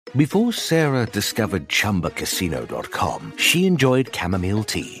Before Sarah discovered ChumbaCasino.com, she enjoyed chamomile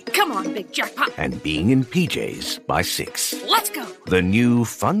tea. Come on, big jackpot. And being in PJs by 6. Let's go. The new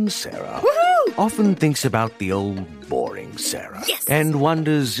fun Sarah often thinks about the old boring Sarah. Yes. And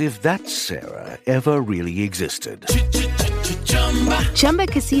wonders if that Sarah ever really existed. Chumba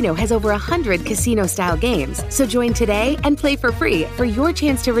Casino has over 100 casino-style games. So join today and play for free for your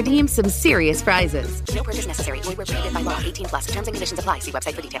chance to redeem some serious prizes. No purchase necessary. Void where prohibited by law. 18+. Terms and conditions apply. See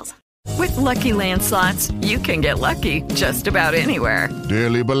website for details. With Lucky Land Slots, you can get lucky just about anywhere.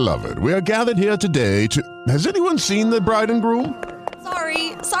 Dearly beloved, we are gathered here today to... Has anyone seen the bride and groom?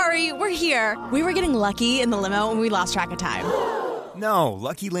 Sorry, we're here. We were getting lucky in the limo and we lost track of time. No,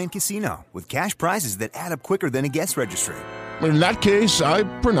 Lucky Land Casino, with cash prizes that add up quicker than a guest registry. In that case, I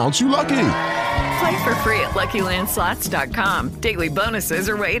pronounce you lucky. Play for free at LuckyLandSlots.com. Daily bonuses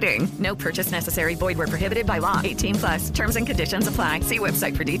are waiting. No purchase necessary. Void where prohibited by law. 18+. Terms and conditions apply. See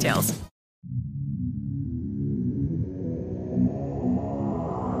website for details.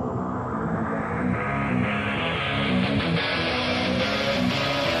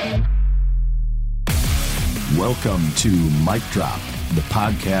 Welcome to Mic Drop, the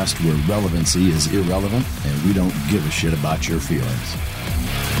podcast where relevancy is irrelevant and we don't give a shit about your feelings.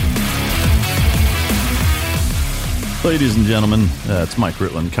 Ladies and gentlemen, it's Mike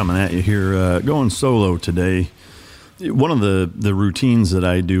Ritland coming at you here, going solo today. One of the routines that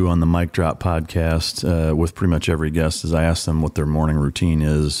I do on the Mic Drop podcast with pretty much every guest is I ask them what their morning routine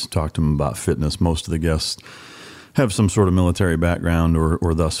is, talk to them about fitness. Most of the guests have some sort of military background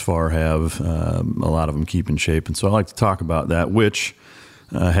or thus far have. A lot of them keep in shape. And so I like to talk about that, which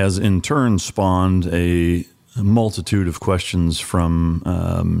has in turn spawned a multitude of questions from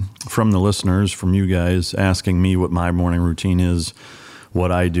the listeners, from you guys, asking me what my morning routine is,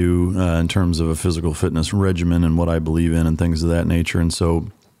 what I do in terms of a physical fitness regimen and what I believe in and things of that nature. And so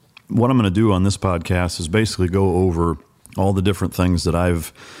what I'm going to do on this podcast is basically go over all the different things that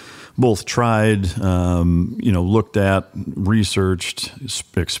I've both tried, looked at, researched,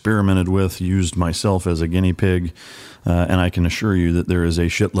 experimented with, used myself as a guinea pig, and I can assure you that there is a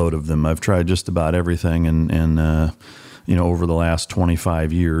shitload of them. I've tried just about everything, and over the last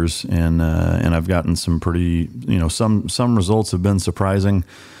 25 years, and I've gotten some pretty, some results have been surprising.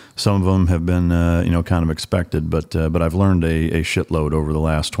 Some of them have been, kind of expected, but I've learned a shitload over the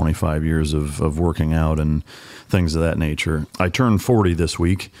last 25 years of working out and things of that nature. I turned 40 this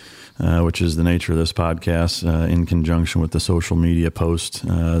week, which is the nature of this podcast, in conjunction with the social media post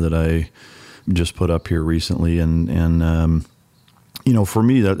that I just put up here recently. And for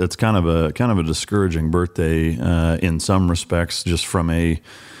me, that's kind of a discouraging birthday in some respects, just from a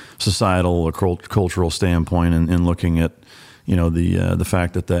societal or cultural standpoint, and looking at the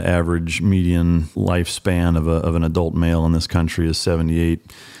fact that the average median lifespan of an adult male in this country is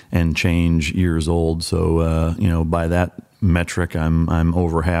 78 and change years old. So by that metric, I'm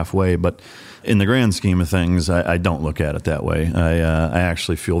over halfway. But in the grand scheme of things, I don't look at it that way. I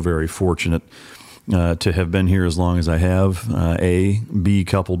actually feel very fortunate to have been here as long as I have. B,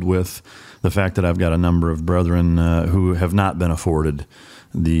 coupled with the fact that I've got a number of brethren who have not been afforded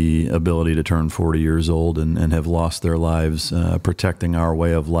the ability to turn 40 years old and have lost their lives protecting our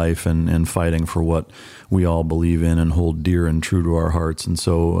way of life and fighting for what we all believe in and hold dear and true to our hearts. And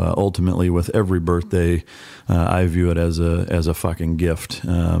so ultimately, with every birthday, I view it as a fucking gift,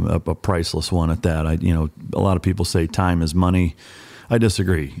 a priceless one at that. A lot of people say time is money. I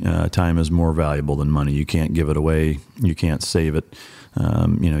disagree. Time is more valuable than money. You can't give it away. You can't save it.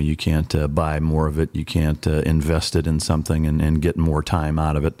 You can't buy more of it. You can't invest it in something and get more time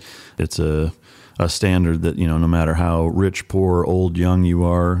out of it. It's a standard that, no matter how rich, poor, old, young you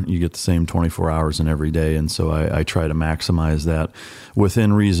are, you get the same 24 hours in every day. And so I try to maximize that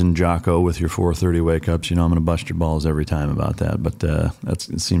within reason. Jocko, with your 4:30 wake-ups, I'm going to bust your balls every time about that. But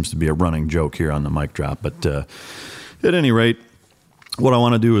it seems to be a running joke here on the Mic Drop. But at any rate, what I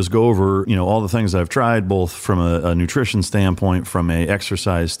want to do is go over, all the things I've tried, both from a nutrition standpoint, from a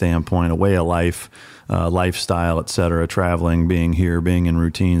exercise standpoint, a way of life, lifestyle, et cetera, traveling, being here, being in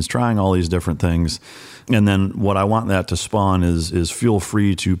routines, trying all these different things. And then what I want that to spawn is feel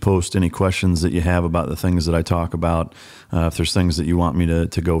free to post any questions that you have about the things that I talk about. If there's things that you want me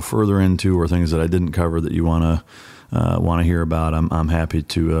to go further into, or things that I didn't cover that you want to hear about, I'm happy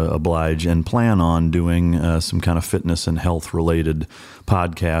to oblige, and plan on doing some kind of fitness and health related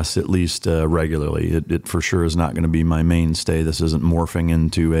podcasts, at least regularly. It for sure is not going to be my mainstay. This isn't morphing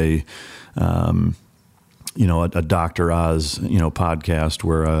into a Dr. Oz, podcast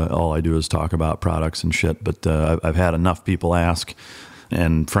where all I do is talk about products and shit. But I've had enough people ask,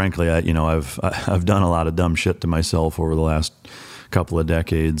 and frankly, I've done a lot of dumb shit to myself over the last couple of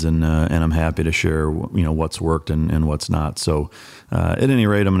decades, and I'm happy to share, what's worked and what's not. So at any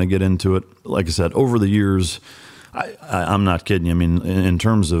rate, I'm going to get into it. Like I said, over the years, I'm not kidding you. I mean, in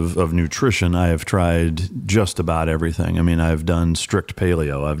terms of nutrition, I have tried just about everything. I mean, I've done strict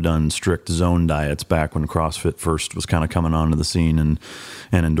paleo. I've done strict zone diets back when CrossFit first was kind of coming onto the scene and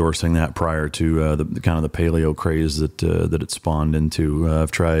endorsing that prior to the paleo craze that it spawned into.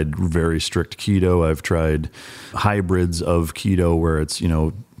 I've tried very strict keto. I've tried hybrids of keto where it's,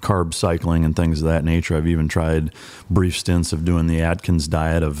 carb cycling and things of that nature. I've even tried brief stints of doing the Atkins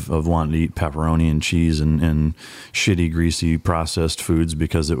diet of wanting to eat pepperoni and cheese and shitty, greasy, processed foods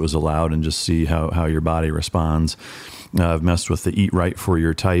because it was allowed, and just see how your body responds. I've messed with the eat right for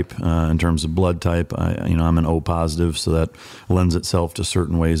your type in terms of blood type. I'm an O positive, so that lends itself to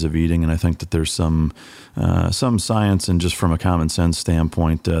certain ways of eating. And I think that there's some science, and just from a common sense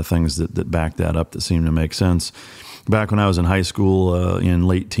standpoint, things that back that up that seem to make sense. Back when I was in high school, in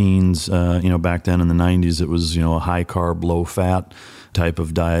late teens, back then in the 90s, it was, a high carb, low fat type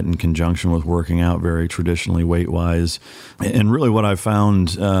of diet in conjunction with working out, very traditionally weight wise. And really what I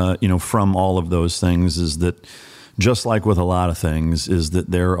found, from all of those things is that, just like with a lot of things, is that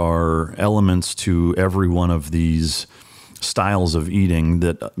there are elements to every one of these styles of eating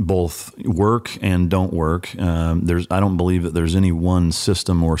that both work and don't work. I don't believe that there's any one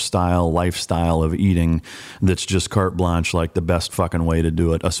system or lifestyle of eating that's just carte blanche, like the best fucking way to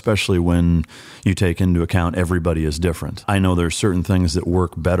do it, especially when you take into account everybody is different. I know there's certain things that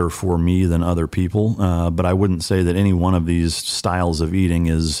work better for me than other people, but I wouldn't say that any one of these styles of eating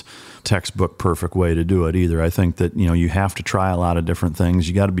is textbook perfect way to do it either. I think that, you have to try a lot of different things.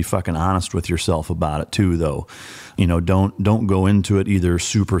 You got to be fucking honest with yourself about it too, though. Don't go into it either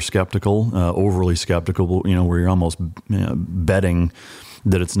super skeptical, overly skeptical, where you're almost betting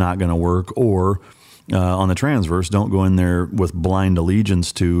that it's not going to work, or on the transverse, don't go in there with blind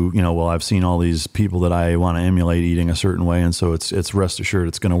allegiance to, I've seen all these people that I want to emulate eating a certain way, and so it's rest assured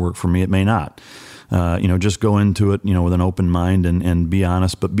it's going to work for me. It may not. Just go into it, with an open mind and be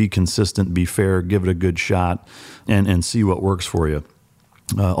honest, but be consistent, be fair, give it a good shot, and see what works for you.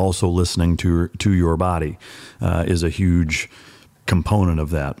 Also, listening to your body is a huge component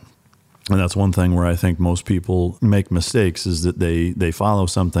of that. And that's one thing where I think most people make mistakes, is that they follow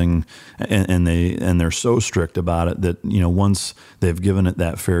something and they're so strict about it that, once they've given it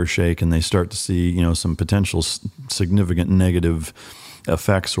that fair shake and they start to see, some potential significant negative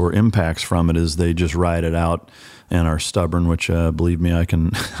effects or impacts from it, is they just ride it out and are stubborn, which believe me, I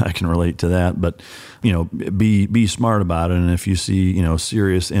can relate to that. But be smart about it, and if you see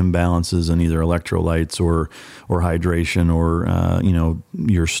serious imbalances in either electrolytes or hydration, or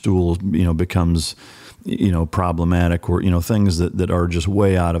your stool becomes problematic, or things that are just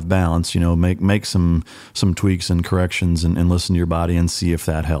way out of balance, make some tweaks and corrections, and listen to your body and see if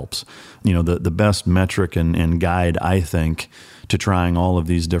that helps. The best metric and guide, I think, to trying all of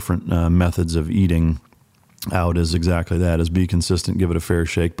these different methods of eating out is exactly that, is be consistent, give it a fair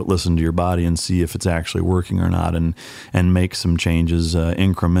shake, but listen to your body and see if it's actually working or not, and make some changes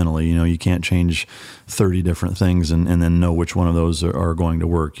incrementally. You can't change 30 different things and then know which one of those are going to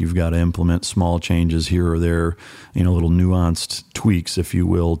work. You've got to implement small changes here or there, little nuanced tweaks, if you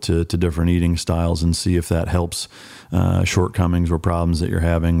will, to different eating styles, and see if that helps shortcomings or problems that you're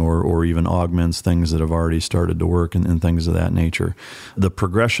having, or even augments things that have already started to work, and things of that nature. The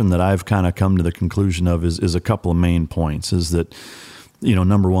progression that I've kind of come to the conclusion of is a couple of main points. Is that,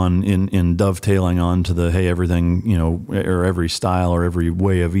 number one, in dovetailing on to the, hey, everything, or every style or every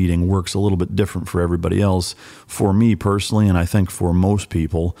way of eating works a little bit different for everybody else. For me personally, and I think for most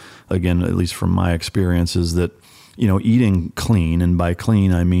people, again, at least from my experience, is that, eating clean, and by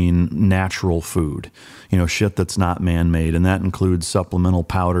clean, I mean natural food, shit that's not man-made. And that includes supplemental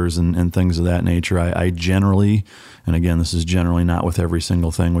powders and things of that nature. I generally, and again, this is generally not with every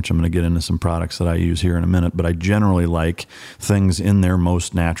single thing, which I'm going to get into some products that I use here in a minute, but I generally like things in their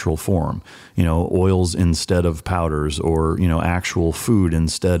most natural form, oils instead of powders, or, actual food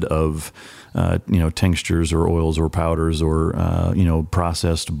instead of, tinctures or oils or powders, or,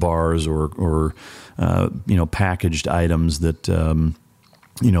 processed bars or packaged items that,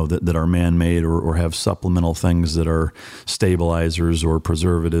 that are man-made, or have supplemental things that are stabilizers or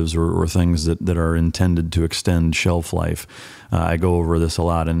preservatives, or things that are intended to extend shelf life. I go over this a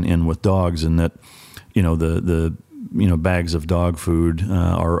lot in with dogs, and that, the bags of dog food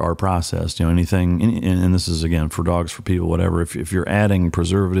are processed. Anything, and this is, again, for dogs, for people, whatever. If you're adding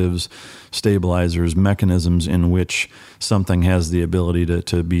preservatives, stabilizers, mechanisms in which something has the ability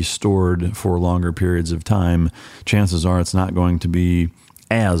to be stored for longer periods of time, chances are it's not going to be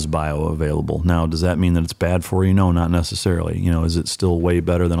as bioavailable. Now, does that mean that it's bad for you? No, not necessarily. Is it still way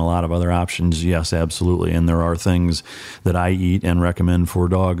better than a lot of other options? Yes, absolutely. And there are things that I eat and recommend for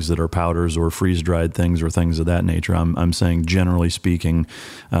dogs that are powders or freeze-dried things or things of that nature. I'm saying, generally speaking,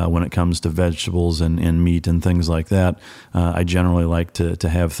 when it comes to vegetables and meat and things like that, I generally like to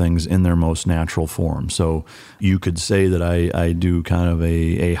have things in their most natural form. So you could say that I do kind of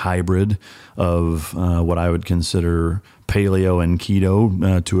a hybrid of what I would consider paleo and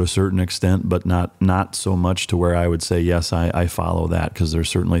keto to a certain extent, but not so much to where I would say, yes, I follow that, because there's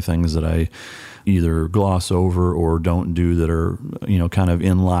certainly things that I either gloss over or don't do that are, kind of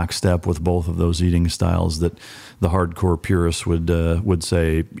in lockstep with both of those eating styles that the hardcore purists would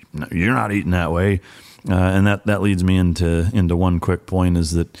say, you're not eating that way. And that leads me into one quick point,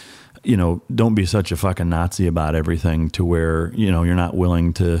 is that, don't be such a fucking Nazi about everything to where, you're not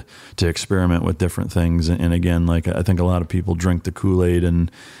willing to experiment with different things. And again, like, I think a lot of people drink the Kool-Aid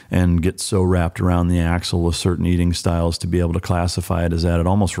and get so wrapped around the axle with certain eating styles to be able to classify it as that. It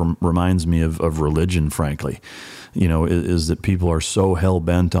almost reminds me of religion, frankly. Is that people are so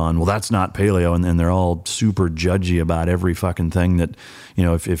hell-bent on, well, that's not paleo, and then they're all super judgy about every fucking thing that,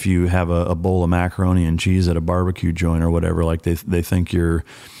 if you have a bowl of macaroni and cheese at a barbecue joint or whatever, like they think you're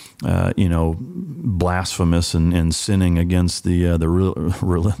blasphemous and sinning against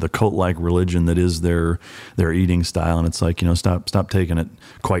the cult-like religion that is their eating style. And it's like, stop taking it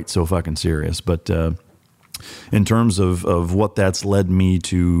quite so fucking serious. But in terms of what that's led me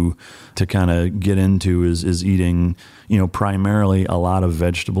to kind of get into is eating, primarily a lot of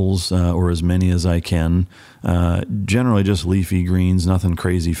vegetables, or as many as I can. Generally just leafy greens, nothing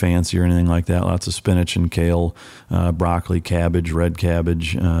crazy fancy or anything like that. Lots of spinach and kale, broccoli, cabbage, red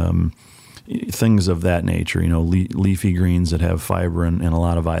cabbage, things of that nature, leafy greens that have fiber and a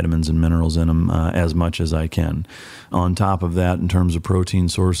lot of vitamins and minerals in them, as much as I can. On top of that, in terms of protein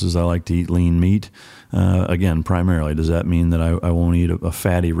sources, I like to eat lean meat. Again, primarily. Does that mean that I won't eat a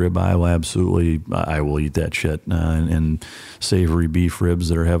fatty ribeye? Well, absolutely, I will eat that shit, and savory beef ribs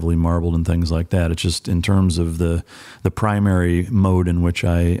that are heavily marbled and things like that. It's just in terms of the primary mode in which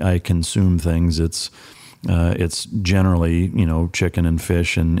I consume things, it's generally, chicken and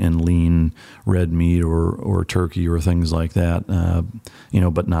fish and lean red meat or turkey or things like that,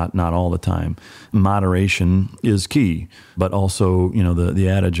 but not all the time. Moderation is key, but also, the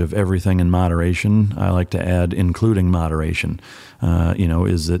adage of everything in moderation, I like to add including moderation,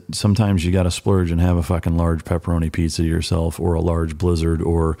 is that sometimes you got to splurge and have a fucking large pepperoni pizza yourself, or a large Blizzard,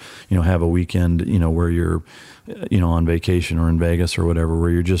 or, have a weekend, where you're, on vacation or in Vegas or whatever, where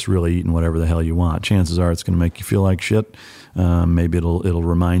you're just really eating whatever the hell you want. Chances are it's going to make you feel like shit. Maybe it'll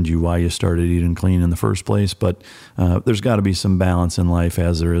remind you why you started eating clean in the first place, but there's got to be some balance in life,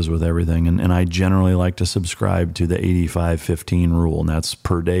 as there is with everything. And I generally like to subscribe to the 85-15 rule, and that's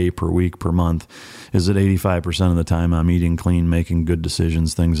per day, per week, per month. Is that 85% of the time I'm eating clean, making good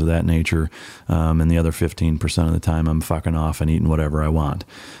decisions, things of that nature, and the other 15% of the time I'm fucking off and eating whatever I want.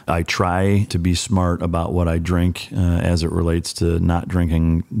 I try to be smart about what I drink as it relates to not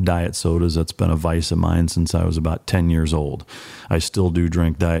drinking diet sodas. That's been a vice of mine since I was about 10 years old. I still do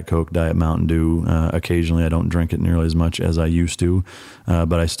drink Diet Coke, Diet Mountain Dew. Occasionally I don't drink it nearly as much as I used to,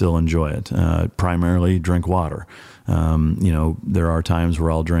 but I still enjoy it. Primarily drink water. There are times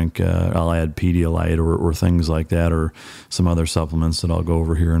where I'll add Pedialyte or things like that, or some other supplements that I'll go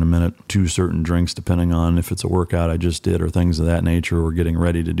over here in a minute, to certain drinks, depending on if it's a workout I just did or things of that nature, or getting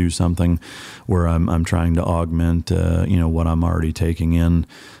ready to do something where I'm trying to augment, what I'm already taking in.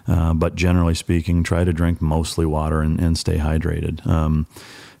 But generally speaking, try to drink mostly water and stay hydrated.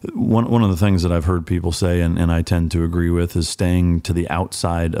 One of the things that I've heard people say, and I tend to agree with, is staying to the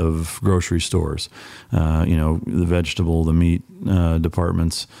outside of grocery stores. The vegetable, the meat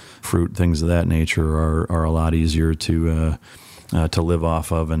departments, fruit, things of that nature are a lot easier to live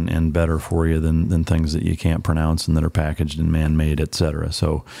off of and better for you than things that you can't pronounce and that are packaged and man-made, et cetera.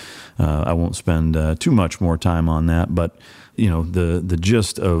 So I won't spend too much more time on that, but the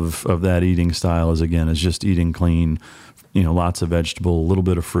gist of that eating style is just eating clean. Lots of vegetable, a little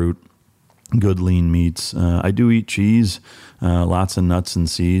bit of fruit, good lean meats. I do eat cheese, lots of nuts and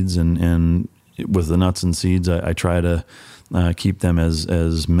seeds, and with the nuts and seeds, I try to keep them as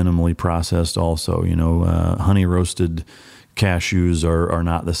minimally processed also. Honey roasted cashews are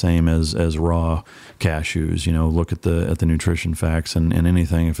not the same as raw cashews. Look at the nutrition facts, and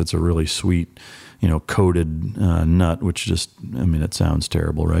anything, if it's a really sweet, coated nut, which it sounds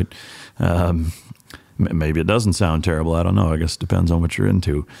terrible, right? Maybe it doesn't sound terrible. I don't know. I guess it depends on what you're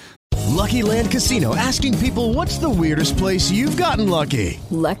into. Lucky Land Casino, asking people, what's the weirdest place you've gotten lucky?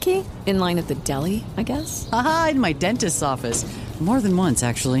 Lucky? In line at the deli, I guess? Aha, in my dentist's office. More than once,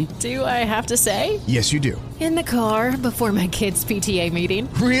 actually. Do I have to say? Yes, you do. In the car before my kids' PTA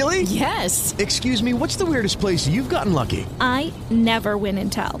meeting. Really? Yes. Excuse me, what's the weirdest place you've gotten lucky? I never win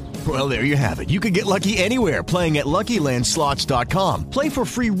and tell. Well, there you have it. You can get lucky anywhere, playing at LuckyLandSlots.com. Play for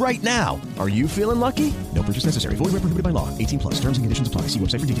free right now. Are you feeling lucky? No purchase necessary. Void where prohibited by law. 18+. Terms and conditions apply. See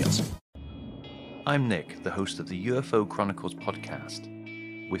website for details. I'm Nick, the host of the UFO Chronicles podcast,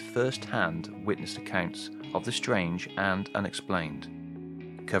 with first-hand witness accounts of the strange and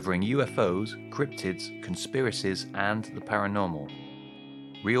unexplained, covering UFOs, cryptids, conspiracies, and the paranormal.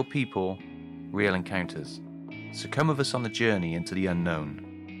 Real people, real encounters. So come with us on the journey into the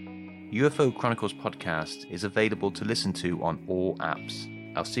unknown. UFO Chronicles podcast is available to listen to on all apps.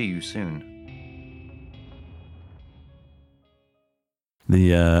 I'll see you soon.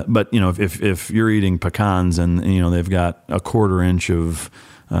 But if you're eating pecans and they've got a 1/4 inch of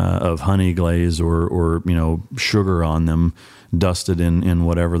honey glaze or sugar on them, dusted in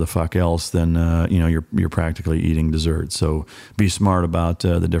whatever the fuck else, then you're practically eating dessert. So be smart about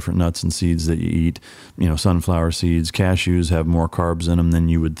the different nuts and seeds that you eat. Sunflower seeds, cashews have more carbs in them than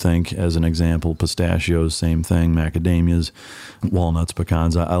you would think. As an example, pistachios, same thing. Macadamias, walnuts,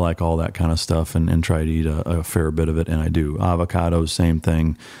 pecans. I like all that kind of stuff and try to eat a fair bit of it, and I do. Avocados, same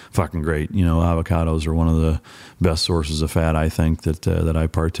thing. Fucking great. Avocados are one of the best sources of fat, I think, that I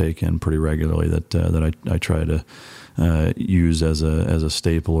partake in pretty regularly. That I try to use as a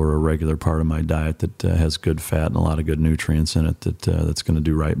staple or a regular part of my diet that has good fat and a lot of good nutrients in it that's going to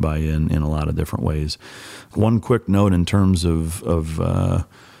do right by you in a lot of different ways. One quick note in terms of how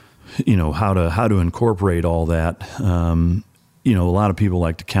to incorporate all that. A lot of people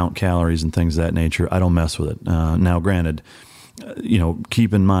like to count calories and things of that nature. I don't mess with it. Now, granted,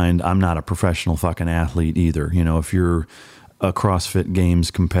 keep in mind, I'm not a professional fucking athlete either. If you're a CrossFit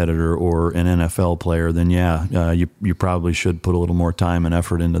Games competitor or an NFL player, then you probably should put a little more time and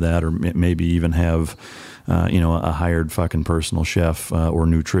effort into that, or maybe even have a hired fucking personal chef or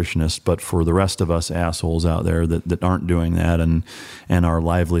nutritionist. But for the rest of us assholes out there that aren't doing that, and our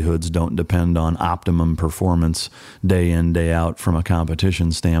livelihoods don't depend on optimum performance day in, day out from a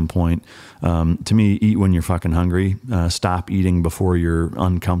competition standpoint, to me, eat when you're fucking hungry. Stop eating before you're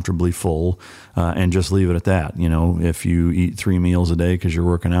uncomfortably full, and just leave it at that. If you eat 3 meals a day because you're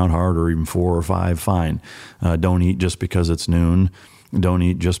working out hard, or even 4 or 5, fine. Don't eat just because it's noon. Don't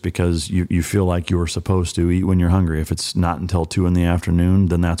eat just because you feel like you're supposed to. Eat when you're hungry. If it's not until 2 p.m,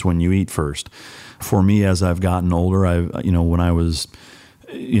 then that's when you eat first. For me, as I've gotten older, when I was,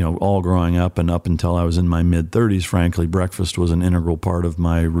 all growing up and up until I was in my mid-30s, frankly, breakfast was an integral part of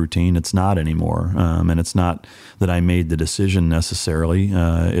my routine. It's not anymore. And it's not that I made the decision necessarily.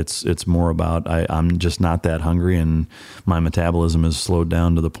 It's more about I'm just not that hungry, and my metabolism is slowed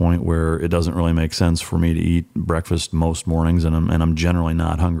down to the point where it doesn't really make sense for me to eat breakfast most mornings, and I'm generally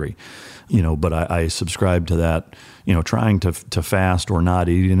not hungry. But I subscribe to that, trying to fast or not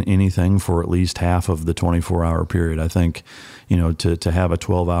eat anything for at least half of the 24-hour period. I think, to have a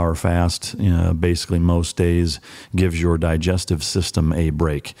 12-hour fast, basically most days gives your digestive system a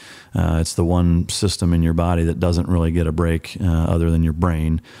break. It's the one system in your body that doesn't really get a break other than your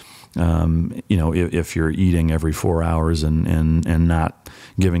brain. If you're eating every 4 hours and not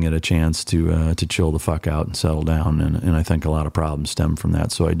giving it a chance to chill the fuck out and settle down, and I think a lot of problems stem from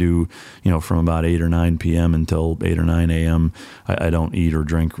that. So I do, from about 8 or 9 p.m. until 8 or 9 a.m., I don't eat or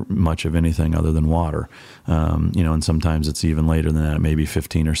drink much of anything other than water. And sometimes it's even later than that, maybe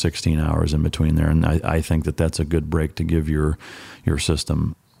 15 or 16 hours in between there. And I think that that's a good break to give your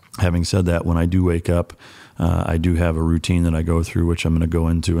system. Having said that, when I do wake up, I do have a routine that I go through, which I'm going to go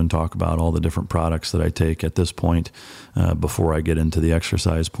into and talk about all the different products that I take at this point before I get into the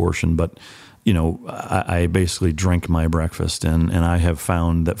exercise portion. But, I basically drink my breakfast, and I have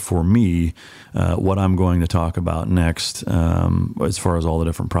found that for me, what I'm going to talk about next, as far as all the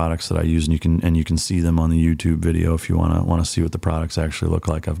different products that I use, and you can see them on the YouTube video if you want to see what the products actually look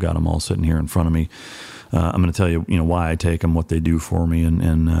like. I've got them all sitting here in front of me. I'm going to tell you, why I take them, what they do for me,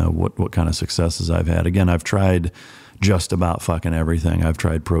 and what kind of successes I've had. Again, I've tried just about fucking everything. I've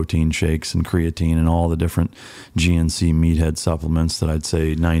tried protein shakes and creatine and all the different GNC meathead supplements that I'd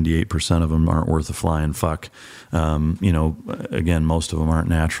say 98% of them aren't worth a flying fuck. Again, most of them aren't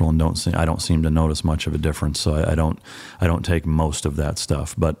natural and I don't seem to notice much of a difference. So I don't take most of that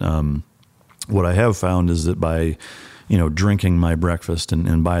stuff. But what I have found is that by drinking my breakfast,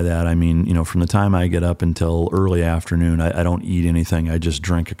 and by that I mean, from the time I get up until early afternoon, I don't eat anything. I just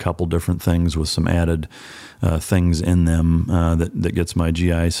drink a couple different things with some added things in them that gets my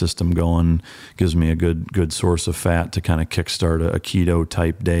GI system going, gives me a good source of fat to kind of kickstart a keto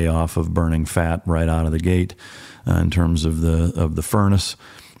type day off of burning fat right out of the gate in terms of the furnace.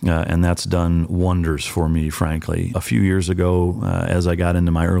 And that's done wonders for me, frankly. A few years ago, as I got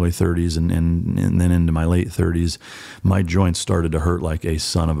into my early 30s and then into my late 30s, my joints started to hurt like a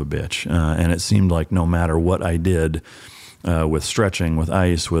son of a bitch. And it seemed like no matter what I did, with stretching, with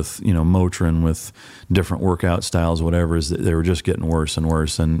ice, with Motrin, with different workout styles, whatever, is that they were just getting worse and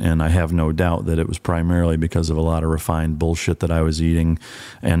worse. And I have no doubt that it was primarily because of a lot of refined bullshit that I was eating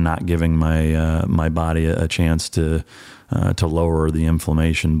and not giving my body a chance to lower the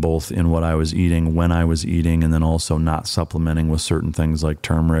inflammation, both in what I was eating, when I was eating, and then also not supplementing with certain things like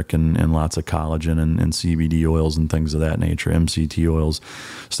turmeric and lots of collagen and CBD oils and things of that nature, MCT oils,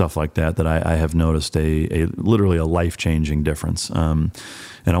 stuff like that I have noticed literally a life-changing difference. And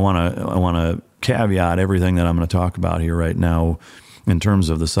I want to caveat everything that I'm going to talk about here right now. In terms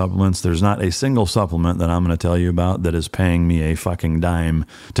of the supplements, there's not a single supplement that I'm going to tell you about that is paying me a fucking dime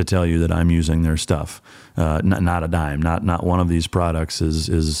to tell you that I'm using their stuff. Not a dime. Not one of these products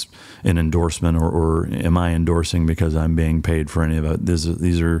is an endorsement or am I endorsing because I'm being paid for any of it.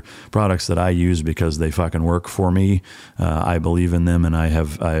 These are products that I use because they fucking work for me. I believe in them and I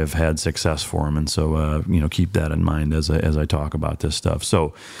have had success for them. And so keep that in mind as I talk about this stuff.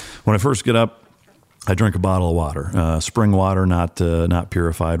 So when I first get up, I drink a bottle of water, spring water, not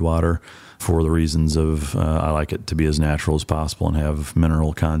purified water, for the reasons of I like it to be as natural as possible and have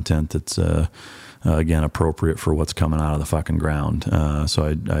mineral content that's again appropriate for what's coming out of the fucking ground.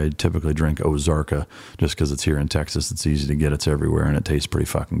 So I typically drink Ozarka just because it's here in Texas. It's easy to get. It's everywhere, and it tastes pretty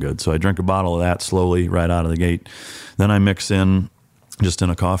fucking good. So I drink a bottle of that slowly right out of the gate. Then I mix in, just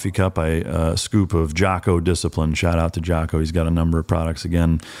in a coffee cup, a scoop of Jocko Discipline. Shout out to Jocko. He's got a number of products.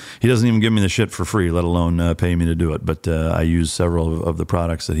 Again, he doesn't even give me the shit for free, let alone pay me to do it. But I use several of the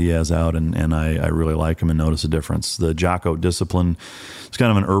products that he has out, and I really like them and notice a difference. The Jocko Discipline is kind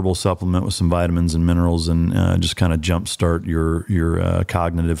of an herbal supplement with some vitamins and minerals and just kind of jumpstart your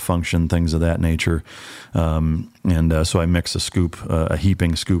cognitive function, things of that nature. So I mix a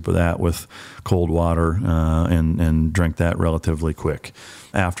heaping scoop of that with cold water and drink that relatively quick.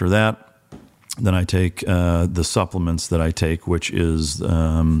 After that, then I take the supplements that I take, which is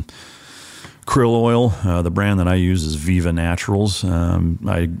krill oil. The brand that I use is Viva Naturals.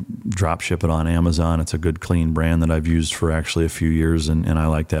 I drop ship it on Amazon. It's a good, clean brand that I've used for actually a few years, and I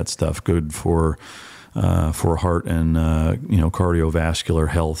like that stuff. Good for heart and cardiovascular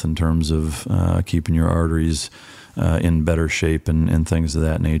health in terms of keeping your arteries in better shape and things of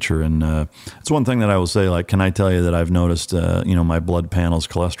that nature. And it's one thing that I will say, like, can I tell you that I've noticed, my blood panels,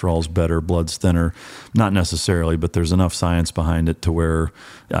 cholesterol's better, blood's thinner? Not necessarily, but there's enough science behind it to where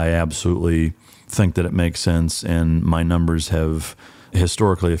I absolutely think that it makes sense. And my numbers have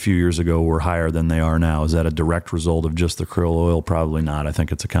historically a few years ago were higher than they are now. Is that a direct result of just the krill oil? Probably not. I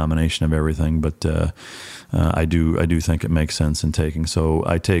think it's a combination of everything, but I do think it makes sense in taking. So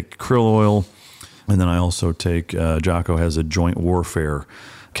I take krill oil. And then I also take, Jocko has a joint warfare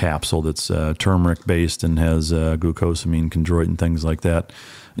capsule that's turmeric based and has glucosamine, chondroit, and things like that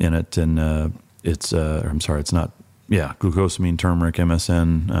in it. And glucosamine, turmeric,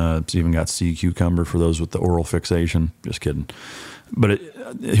 MSM. It's even got sea cucumber for those with the oral fixation. Just kidding. But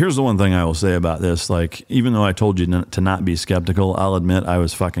here's the one thing I will say about this. Like, even though I told you to not be skeptical, I'll admit I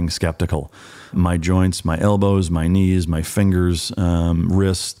was fucking skeptical. My joints, my elbows, my knees, my fingers,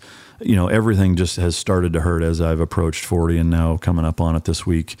 wrists, everything just has started to hurt as I've approached 40 and now coming up on it this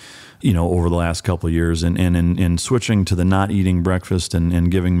week, over the last couple of years. And in switching to the not eating breakfast and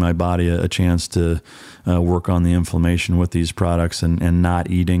giving my body a chance to work on the inflammation with these products and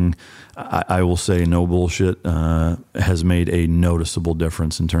not eating, I will say, no bullshit, has made a noticeable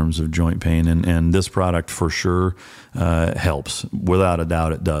difference in terms of joint pain. And this product for sure helps. Without a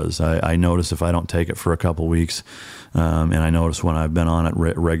doubt, it does. I notice if I don't take it for a couple weeks, and I notice when I've been on it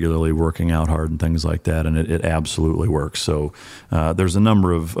regularly, working out hard and things like that, and it absolutely works. So there's a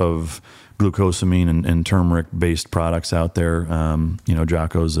number of glucosamine and turmeric-based products out there.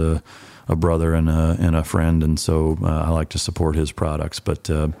 Jocko's a brother and a friend, and so I like to support his products. But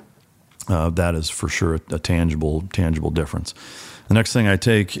that is for sure a tangible difference. The next thing I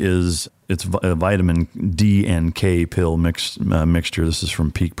take is it's a vitamin D and K pill mixture. This is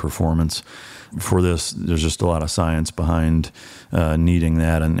from Peak Performance. For this, there's just a lot of science behind needing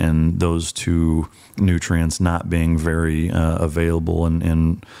that and those two nutrients not being very available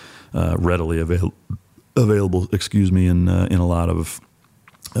and readily available. Excuse me, in a lot of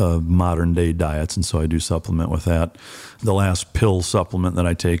modern day diets, and so I do supplement with that. The last pill supplement that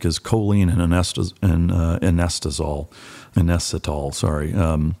I take is choline and inositol. Sorry.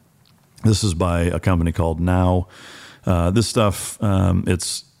 This is by a company called Now. This stuff,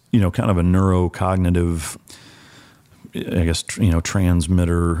 it's kind of a neurocognitive, I guess,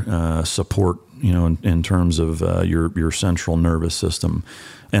 transmitter support, in terms of your central nervous system.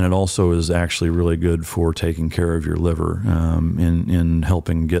 And it also is actually really good for taking care of your liver, in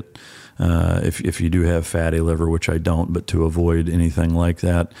helping get, if you do have fatty liver, which I don't, but to avoid anything like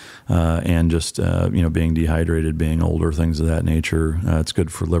that, and just, being dehydrated, being older, things of that nature. It's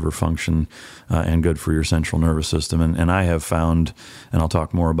good for liver function and good for your central nervous system. And I have found, and I'll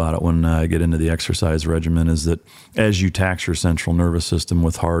talk more about it when I get into the exercise regimen, is that as you tax your central nervous system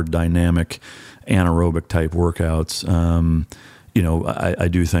with hard, dynamic, anaerobic type workouts, I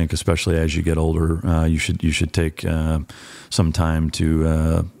do think, especially as you get older, you should take some time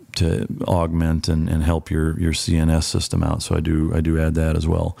to augment and help your CNS system out. So I do add that as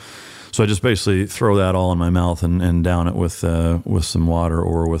well. So I just basically throw that all in my mouth and down it with some water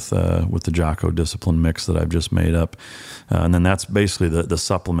or with the Jocko Discipline mix that I've just made up, and then that's basically the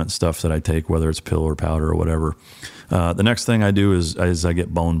supplement stuff that I take, whether it's pill or powder or whatever. The next thing I do is I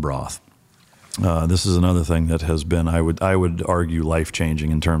get bone broth. This is another thing that has been, I would argue,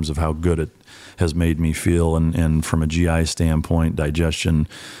 life-changing in terms of how good it has made me feel, and from a GI standpoint, digestion,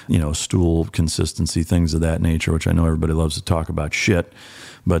 stool consistency, things of that nature, which I know everybody loves to talk about shit,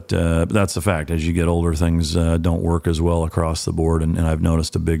 but that's the fact. As you get older, things don't work as well across the board, and I've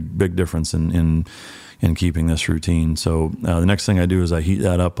noticed a big difference in keeping this routine. So the next thing I do is I heat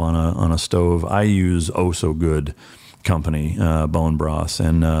that up on a stove. I use Oh So Good company bone broths,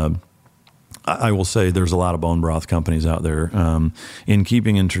 and I will say there's a lot of bone broth companies out there. In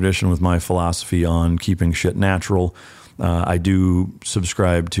keeping in tradition with my philosophy on keeping shit natural, I do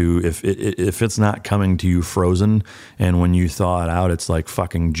subscribe to, if it's not coming to you frozen, and when you thaw it out, it's like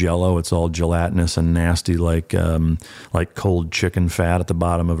fucking Jell-O. It's all gelatinous and nasty, like cold chicken fat at the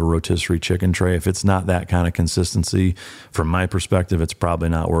bottom of a rotisserie chicken tray. If it's not that kind of consistency, from my perspective, it's probably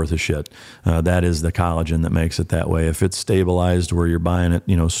not worth a shit. That is the collagen that makes it that way. If it's stabilized where you're buying it,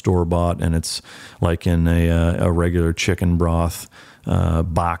 store bought, and it's like in a regular chicken broth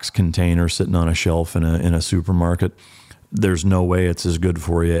box container sitting on a shelf in a supermarket, there's no way it's as good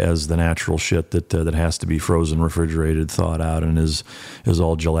for you as the natural shit that has to be frozen, refrigerated, thawed out, and is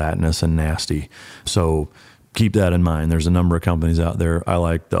all gelatinous and nasty. So keep that in mind. There's a number of companies out there. I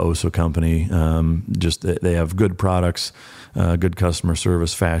like the Oso company. Just they have good products, good customer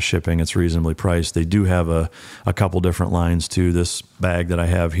service, fast shipping. It's reasonably priced. They do have a couple different lines too. This bag that I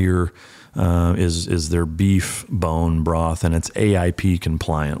have here is their beef bone broth, and it's AIP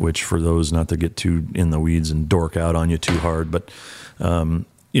compliant, which, for those, not to get too in the weeds and dork out on you too hard, but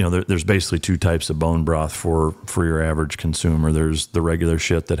there's basically two types of bone broth for your average consumer. There's the regular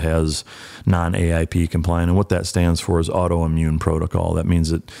shit that has non-AIP compliant, and what that stands for is autoimmune protocol. That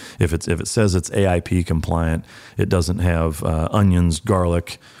means that if it says it's AIP compliant, it doesn't have onions,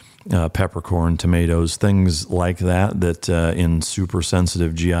 garlic, peppercorn, tomatoes, things like that in super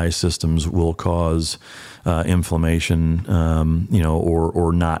sensitive GI systems will cause inflammation,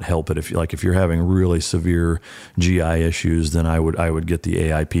 or not help it. If you're having really severe GI issues, then I would get the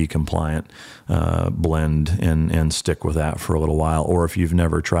AIP compliant blend and stick with that for a little while. Or if you've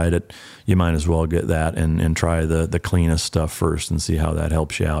never tried it, you might as well get that and try the cleanest stuff first and see how that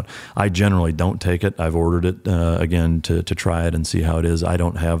helps you out. I generally don't take it. I've ordered it again to try it and see how it is. I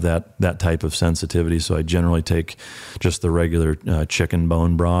don't have that type of sensitivity, so I generally take just the regular chicken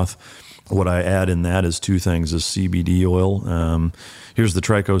bone broth. What I add in that is two things: is CBD oil. Here's the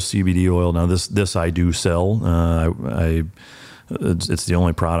Trichos CBD oil. Now this I do sell. It's the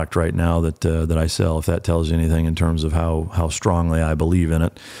only product right now that I sell, if that tells you anything in terms of how strongly I believe in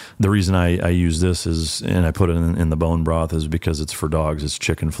it. The reason I use this is, and I put it in the bone broth, is because it's for dogs. It's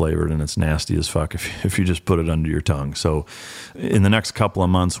chicken flavored and it's nasty as fuck if you just put it under your tongue. So in the next couple of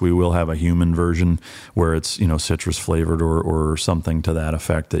months, we will have a human version where it's citrus flavored or something to that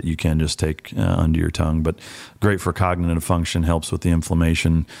effect that you can just take under your tongue. But great for cognitive function, helps with the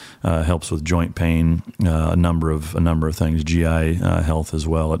inflammation, helps with joint pain, a number of things, GI health as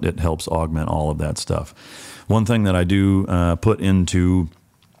well. It helps augment all of that stuff. One thing that I do put into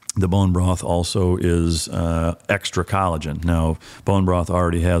The bone broth also is extra collagen. Now, bone broth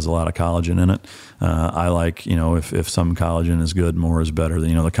already has a lot of collagen in it. I like, if some collagen is good, more is better. The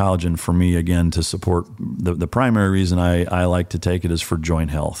collagen for me, again, to support the primary reason I like to take it is for joint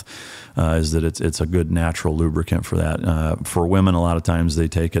health, is that it's a good natural lubricant for that. For women, a lot of times they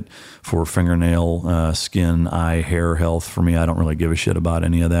take it for fingernail, skin, eye, hair health. For me, I don't really give a shit about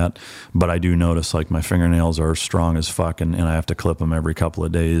any of that, but I do notice like my fingernails are strong as fuck, and I have to clip them every couple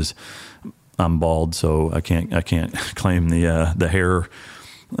of days. I'm bald, so I can't claim the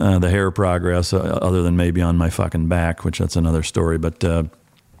hair progress other than maybe on my fucking back, which that's another story. But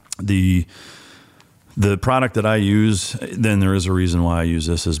the product that I use, then there is a reason why I use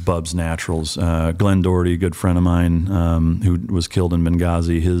this, is Bubs Naturals. Glenn Doherty, a good friend of mine, who was killed in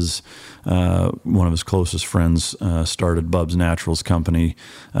Benghazi, one of his closest friends started Bubs Naturals company.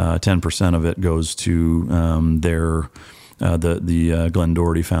 10% of it goes to the Glenn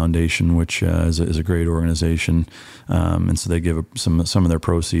Doherty Foundation, which is a great organization, and so they give some of their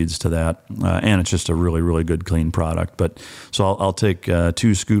proceeds to that, and it's just a really, really good, clean product. But so I'll take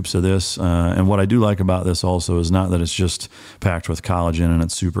 2 scoops of this, and what I do like about this also is not that it's just packed with collagen and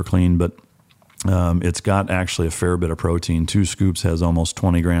it's super clean, but it's got actually a fair bit of protein. 2 scoops has almost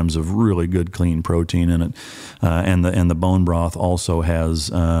 20 grams of really good, clean protein in it, and the bone broth also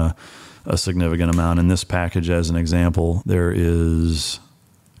has a significant amount. In this package, as an example, there is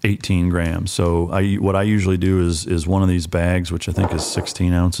 18 grams. So what I usually do is one of these bags, which I think is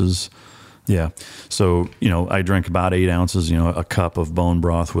 16 ounces. Yeah. So, I drink about 8 ounces, a cup of bone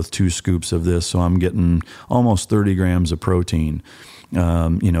broth with 2 scoops of this. So I'm getting almost 30 grams of protein,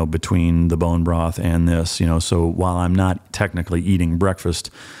 between the bone broth and this, so while I'm not technically eating breakfast,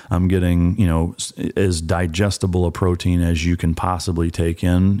 I'm getting, as digestible a protein as you can possibly take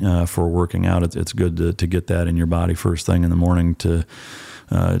in for working out. It's good to get that in your body first thing in the morning to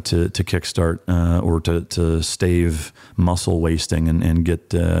kickstart or to stave muscle wasting and get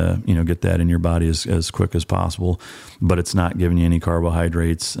that in your body as quick as possible. But it's not giving you any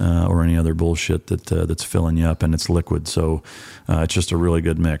carbohydrates or any other bullshit that's filling you up, and it's liquid. So it's just a really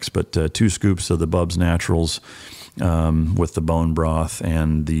good mix. But 2 scoops of the Bubs Naturals with the bone broth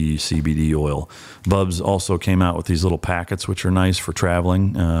and the CBD oil. Bubs also came out with these little packets, which are nice for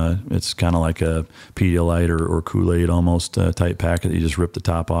traveling. It's kind of like a Pedialyte or Kool-Aid almost type packet. You just rip the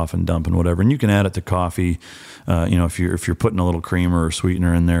top off and dump and whatever. And you can add it to coffee. If you're putting a little creamer or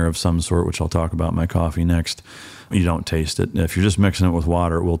sweetener in there of some sort, which I'll talk about in my coffee next, you don't taste it. If you're just mixing it with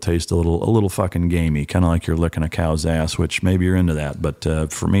water, it will taste a little fucking gamey, kind of like you're licking a cow's ass, which maybe you're into that. But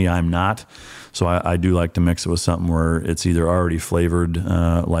for me, I'm not. So I do like to mix it with something where it's either already flavored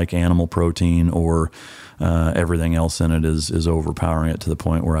like animal protein, or everything else in it is overpowering it to the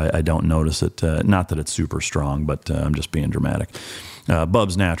point where I don't notice it. Not that it's super strong, but I'm just being dramatic.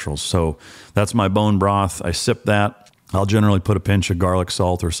 Bubs Naturals. So that's my bone broth. I sip that. I'll generally put a pinch of garlic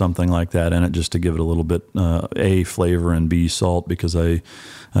salt or something like that in it just to give it a little bit, A, flavor, and B, salt, because I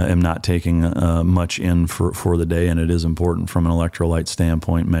am not taking much in for the day, and it is important from an electrolyte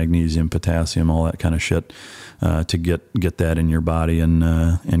standpoint, magnesium, potassium, all that kind of shit, to get that in your body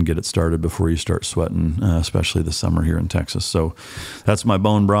and get it started before you start sweating, especially the summer here in Texas. So that's my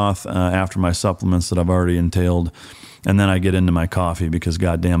bone broth after my supplements that I've already entailed. And then I get into my coffee because,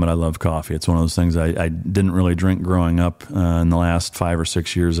 God damn it, I love coffee. It's one of those things I didn't really drink growing up. In the last 5 or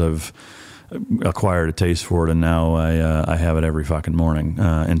 6 years, I've acquired a taste for it, and now I have it every fucking morning.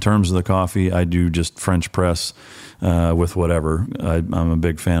 In terms of the coffee, I do just French press with whatever. I'm a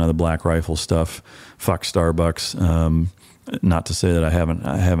big fan of the Black Rifle stuff. Fuck Starbucks. Not to say that I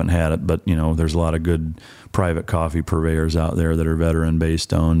haven't had it, but there's a lot of good private coffee purveyors out there that are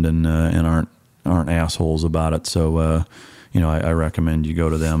veteran-based owned and aren't assholes about it. So, I recommend you go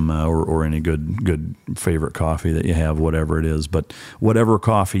to them or any good favorite coffee that you have, whatever it is. But whatever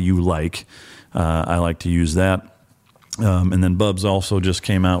coffee you like, I like to use that. And then Bubs also just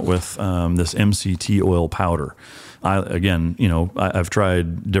came out with this MCT oil powder. I've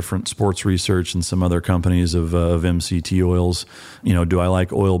tried different sports research and some other companies of MCT oils. Do I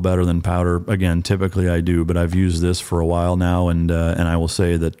like oil better than powder? Again, typically I do, but I've used this for a while now, and I will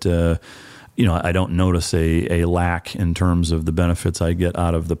say that I don't notice a lack in terms of the benefits I get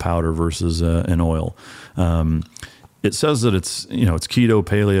out of the powder versus an oil. It says that it's keto,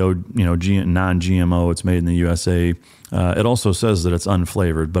 paleo, non-GMO. It's made in the USA. It also says that it's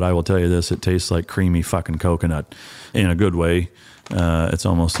unflavored, but I will tell you this: it tastes like creamy fucking coconut in a good way. It's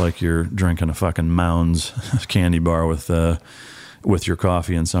almost like you're drinking a fucking Mounds candy bar with your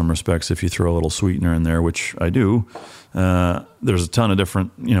coffee in some respects. If you throw a little sweetener in there, which I do. There's a ton of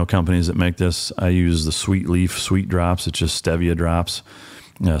different, companies that make this. I use the Sweet Leaf Sweet Drops. It's just stevia drops.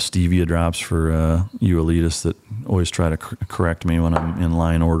 stevia drops for you elitists that always try to correct me when I'm in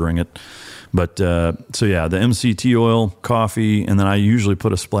line ordering it. But so yeah, the MCT oil, coffee, and then I usually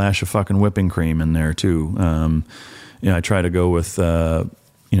put a splash of fucking whipping cream in there too. I try to go with the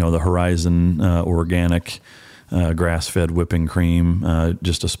Horizon organic grass-fed whipping cream,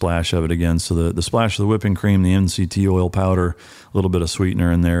 just a splash of it again. So the splash of the whipping cream, the MCT oil powder, a little bit of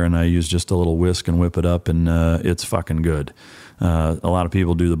sweetener in there, and I use just a little whisk and whip it up, and it's fucking good. A lot of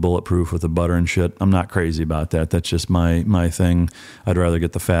people do the bulletproof with the butter and shit. I'm not crazy about that. That's just my thing. I'd rather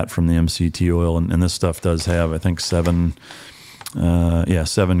get the fat from the MCT oil, and this stuff does have, I think, 7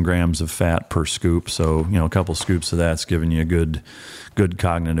 grams of fat per scoop. So, a couple scoops of that's giving you a good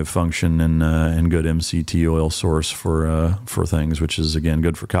cognitive function and good MCT oil source for things, which is, again,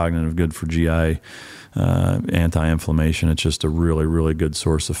 good for cognitive, good for GI, anti-inflammation. It's just a really, really good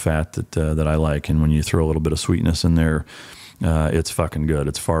source of fat that I like. And when you throw a little bit of sweetness in there, it's fucking good.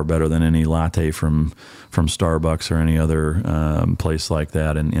 It's far better than any latte from Starbucks or any other place like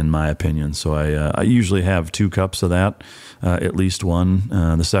that, in my opinion. So I usually have 2 cups of that, at least one.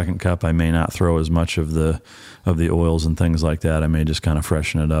 The second cup, I may not throw as much of the oils and things like that. I may just kind of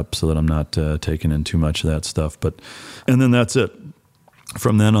freshen it up so that I'm not taking in too much of that stuff. And then that's it.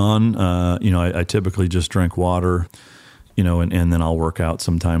 From then on, I typically just drink water, and then I'll work out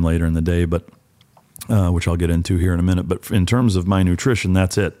sometime later in the day, but which I'll get into here in a minute. But in terms of my nutrition,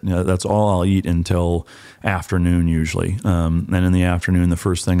 that's it. That's all I'll eat until afternoon usually. And in the afternoon, the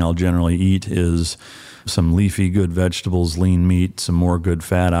first thing I'll generally eat is some leafy good vegetables, lean meat, some more good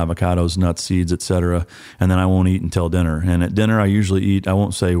fat, avocados, nuts, seeds, etc. And then I won't eat until dinner. And at dinner, I usually eat, I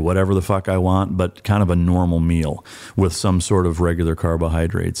won't say whatever the fuck I want, but kind of a normal meal with some sort of regular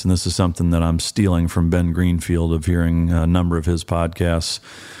carbohydrates. And this is something that I'm stealing from Ben Greenfield, of hearing a number of his podcasts,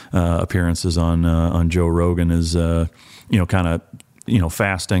 appearances on Joe Rogan, is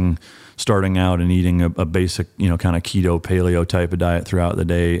fasting, starting out and eating a basic kind of keto paleo type of diet throughout the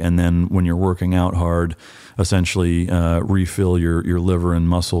day, and then when you're working out hard, essentially refill your liver and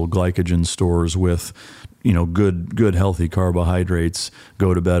muscle glycogen stores with good healthy carbohydrates.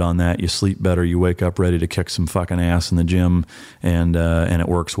 Go to bed on that. You sleep better. You wake up ready to kick some fucking ass in the gym, and it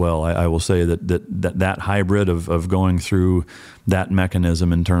works well. I will say that hybrid of going through that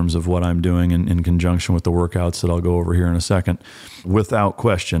mechanism in terms of what I'm doing in conjunction with the workouts that I'll go over here in a second, without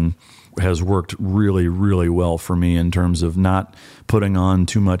question, has worked really, really well for me in terms of not putting on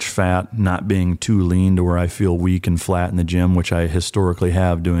too much fat, not being too lean to where I feel weak and flat in the gym, which I historically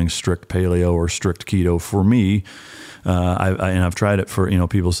have doing strict paleo or strict keto. For me, I've tried it for,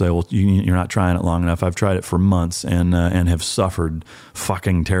 people say, well, you're not trying it long enough. I've tried it for months and have suffered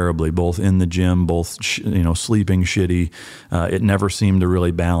fucking terribly, both in the gym, both, sleeping shitty. It never seemed to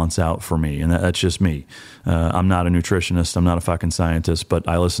really balance out for me. And that's just me. I'm not a nutritionist. I'm not a fucking scientist, but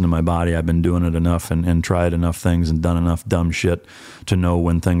I listen to my body. I've been doing it enough and tried enough things and done enough dumb shit to know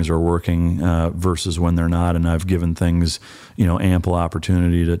when things are working versus when they're not. And I've given things, ample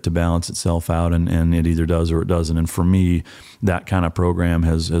opportunity to balance itself out, and it either does or it doesn't. And for me, that kind of program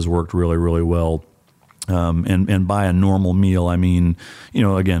has worked really, really well. And by a normal meal, I mean,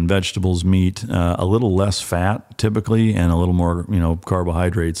 again, vegetables, meat, a little less fat typically, and a little more,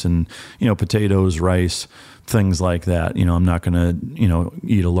 carbohydrates, and, potatoes, rice, things like that. I'm not going to,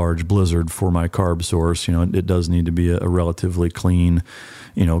 eat a large blizzard for my carb source. It does need to be a relatively clean,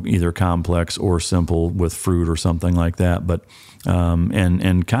 either complex or simple with fruit or something like that. But,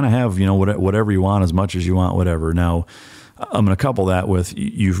 and kind of have, whatever you want, as much as you want, whatever. Now, I'm going to couple that with,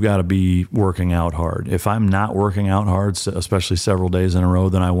 you've got to be working out hard. If I'm not working out hard, especially several days in a row,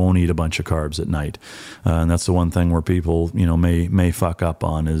 then I won't eat a bunch of carbs at night. And that's the one thing where people, may fuck up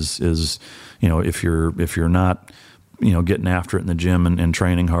on is, if you're not, getting after it in the gym and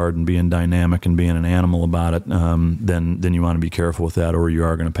training hard and being dynamic and being an animal about it, then you want to be careful with that, or you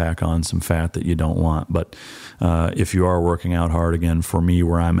are going to pack on some fat that you don't want. But if you are working out hard, again, for me,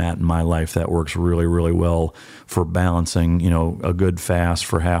 where I'm at in my life, that works really, really well for balancing, a good fast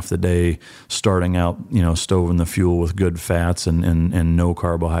for half the day, starting out, stoving the fuel with good fats and no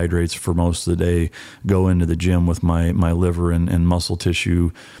carbohydrates for most of the day, go into the gym with my liver and muscle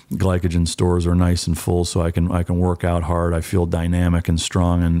tissue glycogen stores are nice and full, so I can work out hard. I feel dynamic and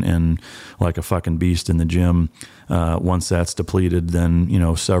strong and like a fucking beast in the gym. Once that's depleted,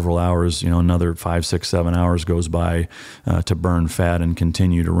 then, several hours, another 5, 6, 7 hours goes by to burn fat and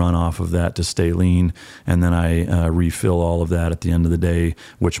continue to run off of that to stay lean. And then I refill all of that at the end of the day,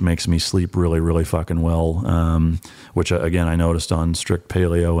 which makes me sleep really, really fucking well, which, again, I noticed on strict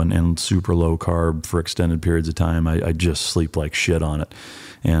paleo and super low carb for extended periods of time. I just sleep like shit on it.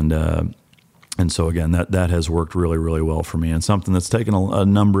 And And so again, that has worked really, really well for me, and something that's taken a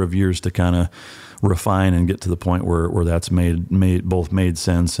number of years to kind of refine and get to the point where that's made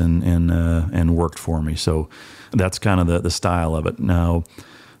sense and worked for me. So that's kind of the style of it. Now,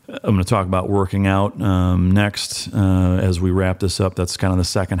 I'm going to talk about working out next as we wrap this up. That's kind of the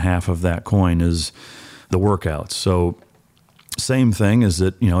second half of that coin, is the workouts. So same thing is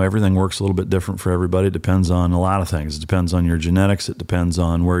that, everything works a little bit different for everybody. It depends on a lot of things. It depends on your genetics. It depends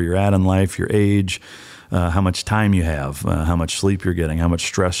on where you're at in life, your age, how much time you have, how much sleep you're getting, how much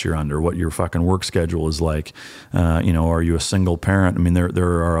stress you're under, what your fucking work schedule is like. Are you a single parent? I mean,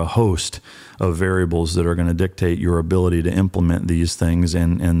 there are a host of variables that are going to dictate your ability to implement these things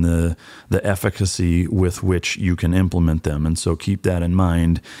and the efficacy with which you can implement them. And so keep that in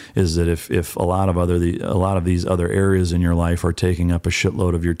mind, is that if a lot of these other areas in your life are taking up a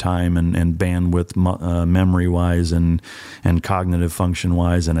shitload of your time and bandwidth, memory wise and cognitive function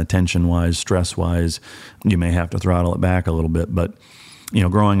wise and attention wise, stress wise, you may have to throttle it back a little bit. But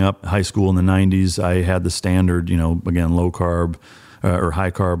growing up, high school in the 90s, I had the standard, again, low carb or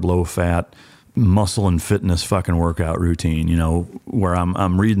high carb, low fat, muscle and fitness fucking workout routine, where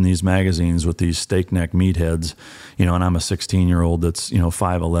I'm reading these magazines with these steak neck meatheads, and I'm a 16-year-old that's,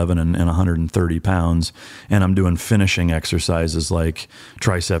 5'11" and 130 pounds, and I'm doing finishing exercises like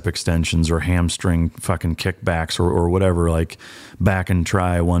tricep extensions or hamstring fucking kickbacks or whatever, like back and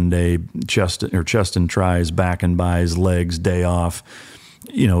try one day, chest and tries, back and buys, legs, day off.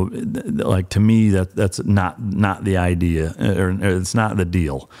 Like, to me, that's not the idea, or it's not the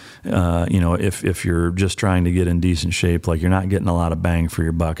deal. If you're just trying to get in decent shape, like, you're not getting a lot of bang for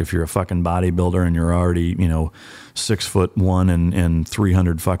your buck. If you're a fucking bodybuilder and you're already, 6'1" and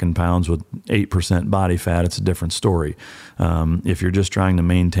 300 fucking pounds with 8% body fat, it's a different story. If you're just trying to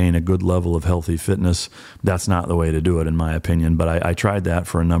maintain a good level of healthy fitness, that's not the way to do it, in my opinion. But I tried that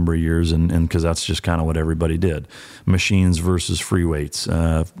for a number of years, and because that's just kind of what everybody did. Machines versus free weights.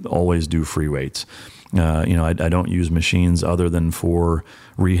 Always do free weights. I don't use machines other than for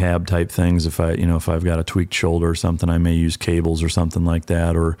rehab type things. If I've got a tweaked shoulder or something, I may use cables or something like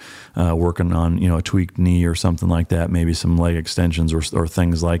that, or working on, a tweaked knee or something like that, maybe some leg extensions or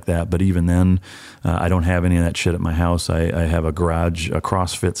things like that. But even then, I don't have any of that shit at my house. I have a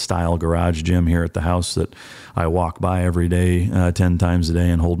CrossFit style garage gym here at the house that I walk by every day, 10 times a day,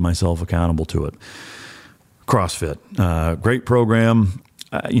 and hold myself accountable to it. CrossFit, great program.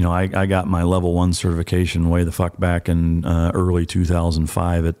 I got my level 1 certification way the fuck back in early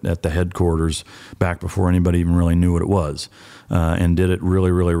 2005 at the headquarters, back before anybody even really knew what it was, and did it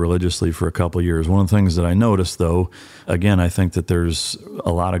really, really religiously for a couple of years. One of the things that I noticed, though, again, I think that there's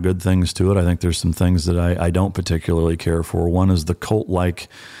a lot of good things to it. I think there's some things that I don't particularly care for. One is the cult-like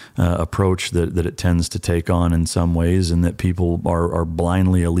approach that it tends to take on in some ways, and that people are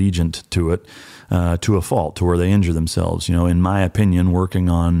blindly allegiant to it. To a fault, to where they injure themselves. In my opinion, working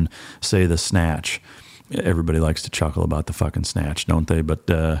on, say, the snatch, everybody likes to chuckle about the fucking snatch, don't they? But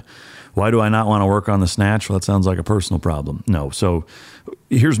why do I not want to work on the snatch? Well, that sounds like a personal problem. No. So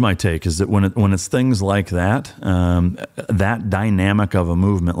here's my take, is that when it's things like that, that dynamic of a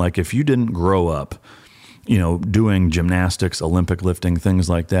movement, like if you didn't grow up, doing gymnastics, Olympic lifting, things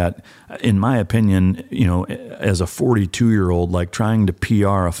like that, in my opinion, as a 42-year-old, like, trying to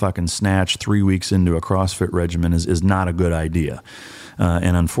PR a fucking snatch 3 weeks into a CrossFit regimen is not a good idea.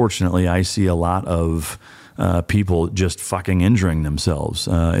 And unfortunately, I see a lot of people just fucking injuring themselves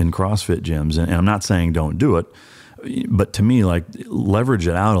in CrossFit gyms. And I'm not saying don't do it, but to me, like, leverage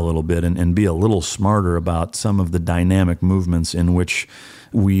it out a little bit and be a little smarter about some of the dynamic movements in which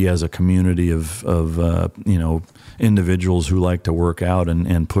we as a community of individuals who like to work out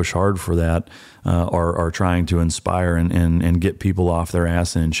and push hard for that are trying to inspire and get people off their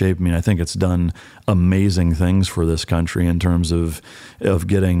ass and in shape. I mean, I think it's done amazing things for this country in terms of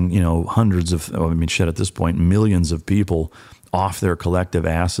getting, hundreds of, at this point, millions of people off their collective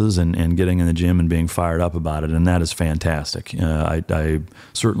asses and getting in the gym and being fired up about it. And that is fantastic. I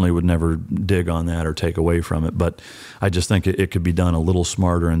certainly would never dig on that or take away from it, but I just think it could be done a little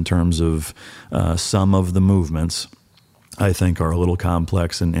smarter in terms of some of the movements I think are a little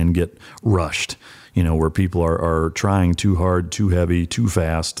complex and get rushed, where people are trying too hard, too heavy, too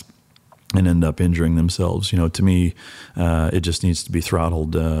fast, and end up injuring themselves. To me, it just needs to be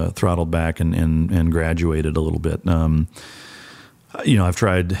throttled back and graduated a little bit. I've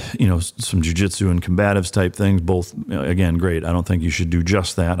tried, some jujitsu and combatives type things, both, again, great. I don't think you should do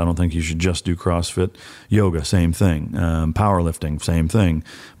just that. I don't think you should just do CrossFit. Yoga, same thing. Powerlifting, same thing.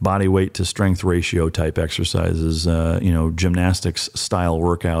 Body weight to strength ratio type exercises, gymnastics style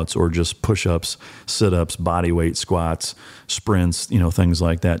workouts, or just push-ups, sit-ups, body weight squats, sprints, things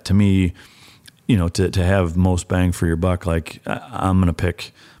like that. To me, to have most bang for your buck, like I'm going to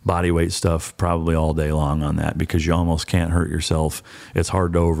pick body weight stuff probably all day long on that, because you almost can't hurt yourself. It's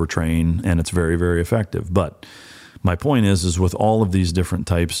hard to overtrain, and it's very, very effective. But my point is with all of these different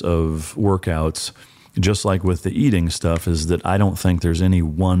types of workouts, just like with the eating stuff, is that I don't think there's any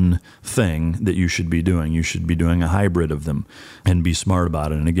one thing that you should be doing. You should be doing a hybrid of them and be smart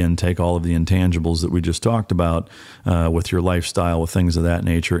about it. And again, take all of the intangibles that we just talked about with your lifestyle, with things of that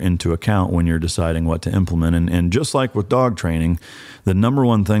nature into account when you're deciding what to implement. And just like with dog training, the number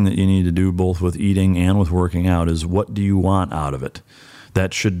one thing that you need to do both with eating and with working out is, what do you want out of it?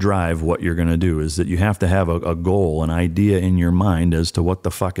 That should drive what you're going to do. Is that you have to have a goal, an idea in your mind as to what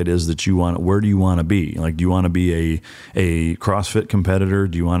the fuck it is that you want. Where do you want to be? Like, do you want to be a CrossFit competitor?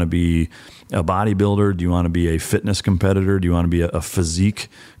 Do you want to be a bodybuilder? Do you want to be a fitness competitor? Do you want to be a physique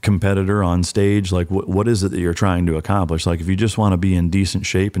competitor on stage? Like, what is it that you're trying to accomplish? Like, if you just want to be in decent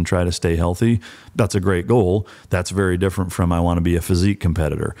shape and try to stay healthy, that's a great goal. That's very different from I want to be a physique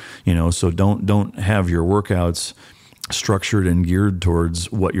competitor. So don't have your workouts structured and geared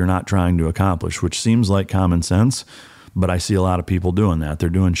towards what you're not trying to accomplish, which seems like common sense, but I see a lot of people doing that. They're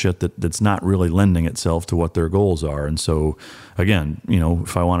doing shit that's not really lending itself to what their goals are. And so, again,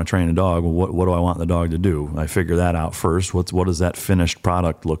 if I want to train a dog, what do I want the dog to do? I figure that out first. What does that finished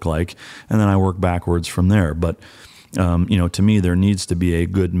product look like? And then I work backwards from there. But to me, there needs to be a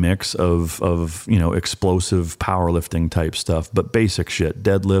good mix of explosive powerlifting type stuff, but basic shit,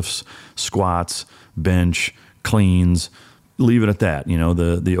 deadlifts, squats, bench, cleans, leave it at that.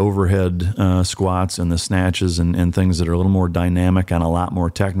 The overhead squats and the snatches and things that are a little more dynamic and a lot more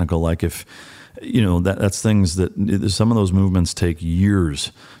technical. Like if, that's things that some of those movements take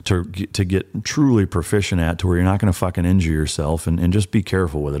years to get truly proficient at, to where you're not going to fucking injure yourself, and just be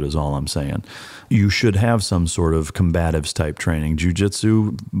careful with it is all I'm saying. You should have some sort of combatives type training.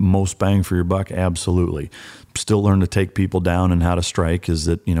 Jiu-jitsu, most bang for your buck, absolutely. Still learn to take people down and how to strike. Is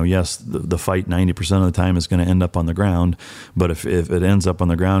that, yes, the fight 90% of the time is going to end up on the ground, but if it ends up on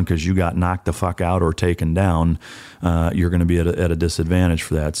the ground because you got knocked the fuck out or taken down, you're going to be at a disadvantage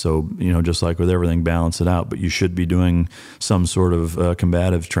for that. So, just like with everything, balance it out, but you should be doing some sort of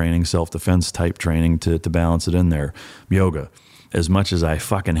combative training, self-defense type training to balance it in there. Yoga. As much as I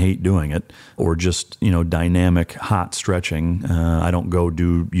fucking hate doing it, or just, dynamic hot stretching. I don't go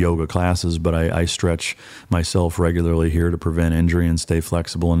do yoga classes, but I stretch myself regularly here to prevent injury and stay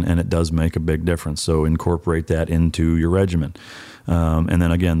flexible, and it does make a big difference. So incorporate that into your regimen. And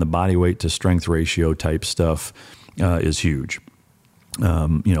then again, the body weight to strength ratio type stuff is huge.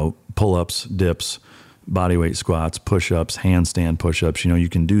 Pull-ups, dips, bodyweight squats, push-ups, handstand push-ups. You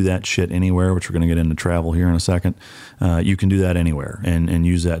can do that shit anywhere, which we're going to get into travel here in a second. You can do that anywhere and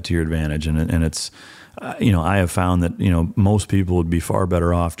use that to your advantage. And it's, I have found that, most people would be far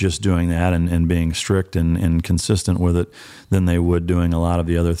better off just doing that and being strict and consistent with it than they would doing a lot of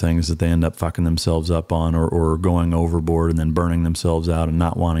the other things that they end up fucking themselves up on, or going overboard and then burning themselves out and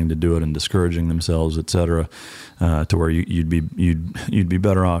not wanting to do it and discouraging themselves, et cetera, to where you'd be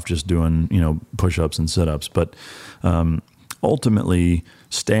better off just doing, push-ups and sit-ups. But ultimately,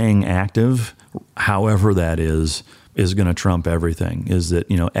 staying active, however that is going to trump everything. Is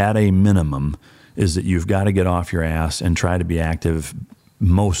that, at a minimum, is that you've got to get off your ass and try to be active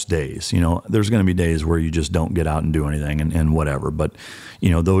most days. There's going to be days where you just don't get out and do anything and whatever, but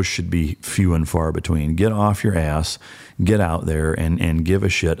those should be few and far between. Get off your ass, get out there and give a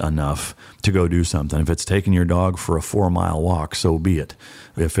shit enough to go do something. If it's taking your dog for a 4-mile walk, so be it.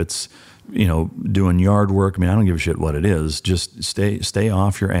 If it's, doing yard work, I don't give a shit what it is. Just stay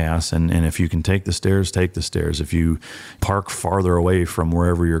off your ass. And if you can take the stairs, take the stairs. If you park farther away from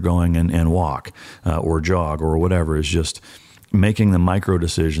wherever you're going and walk or jog or whatever, is just making the micro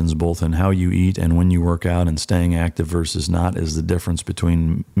decisions both in how you eat and when you work out, and staying active versus not is the difference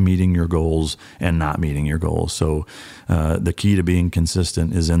between meeting your goals and not meeting your goals. So the key to being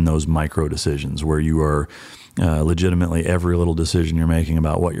consistent is in those micro decisions where you are legitimately every little decision you're making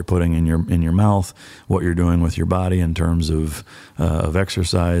about what you're putting in your mouth, what you're doing with your body in terms of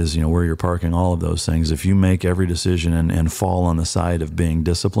exercise, where you're parking, all of those things. If you make every decision and fall on the side of being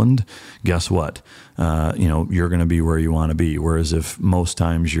disciplined, guess what? You're going to be where you want to be. Whereas if most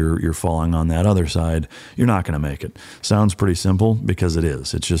times you're falling on that other side, you're not going to make it. Sounds pretty simple, because it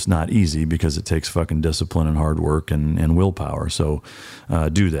is. It's just not easy, because it takes fucking discipline and hard work and willpower. So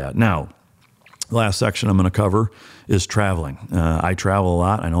do that. Now, the last section I'm going to cover is traveling. I travel a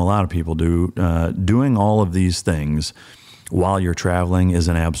lot. I know a lot of people do. Doing all of these things while you're traveling is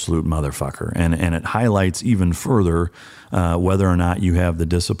an absolute motherfucker. And it highlights even further whether or not you have the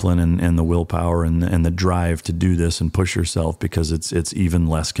discipline and the willpower and the drive to do this and push yourself, because it's even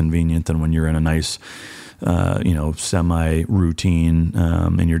less convenient than when you're in a nice semi-routine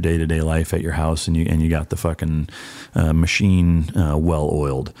in your day-to-day life at your house, and you got the fucking machine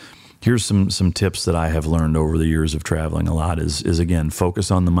well-oiled. Here's some tips that I have learned over the years of traveling a lot is again,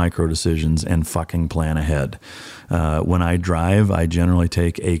 focus on the micro decisions and fucking plan ahead. When I drive, I generally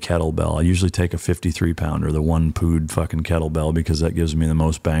take a kettlebell. I usually take a 53-pounder, the one pood fucking kettlebell, because that gives me the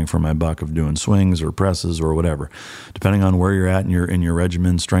most bang for my buck of doing swings or presses or whatever. Depending on where you're at in your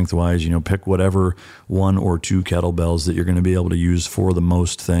regimen, strength-wise, pick whatever 1 or 2 kettlebells that you're going to be able to use for the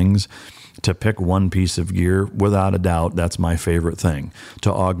most things. To pick one piece of gear, without a doubt, that's my favorite thing.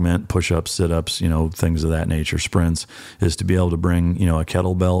 To augment push-ups, sit-ups, things of that nature, sprints, is to be able to bring, a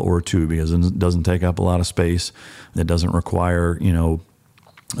kettlebell or 2, because it doesn't take up a lot of space. It doesn't require,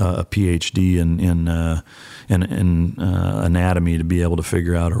 a PhD in anatomy to be able to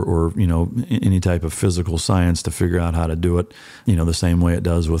figure out, or any type of physical science to figure out how to do it, the same way it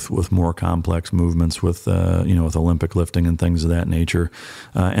does with more complex movements with Olympic lifting and things of that nature.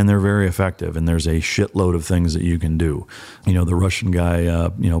 And they're very effective, and there's a shitload of things that you can do. The Russian guy,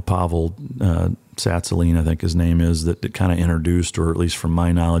 Pavel Tsatsouline, I think his name is, that kind of introduced, or at least from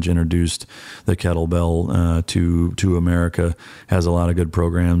my knowledge, introduced the kettlebell to America, has a lot of good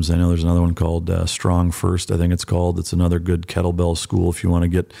programs. I know there's another one called Strong First, I think it's called. It's another good kettlebell school if you want to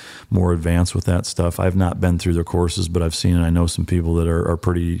get more advanced with that stuff. I've not been through their courses, but I've seen, and I know some people that are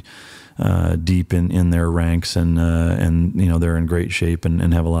pretty deep in their ranks, and they're in great shape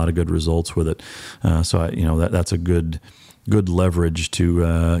and have a lot of good results with it. So that's a good leverage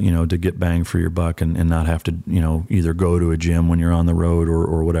to get bang for your buck and not have to either go to a gym when you're on the road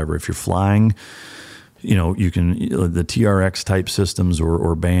or whatever. If you're flying, you can, the TRX type systems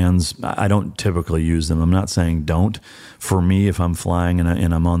or bands, I don't typically use them. I'm not saying don't. For me, if I'm flying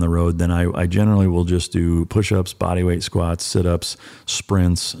and I'm on the road, then I generally will just do push-ups, bodyweight squats, sit-ups,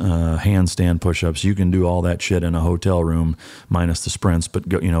 sprints, handstand push-ups. You can do all that shit in a hotel room minus the sprints, but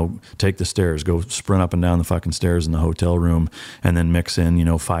go, take the stairs, go sprint up and down the fucking stairs in the hotel room, and then mix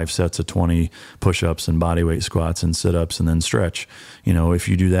in, 5 sets of 20 push-ups and bodyweight squats and sit-ups, and then stretch. If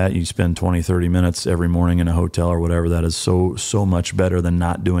you do that, you spend 20, 30 minutes every morning in a hotel or whatever. That is so much better than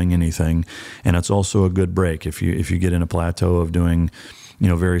not doing anything. And it's also a good break. If you get in a plateau of doing,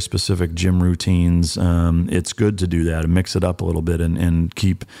 very specific gym routines, it's good to do that and mix it up a little bit and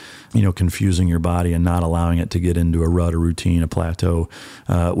keep, confusing your body and not allowing it to get into a rut, a routine, a plateau,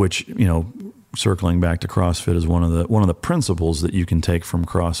 which, circling back to CrossFit is one of the principles that you can take from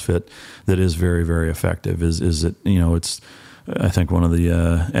CrossFit that is very, very effective is that, it's, I think one of the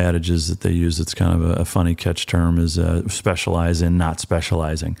adages that they use, it's kind of a funny catch term, is specialize in not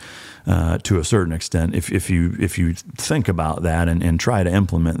specializing. To a certain extent, if you think about that and try to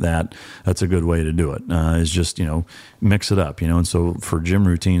implement that, that's a good way to do it. Is just mix it up, and so for gym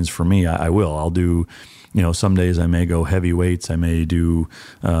routines, for me, I'll do. Some days I may go heavy weights. I may do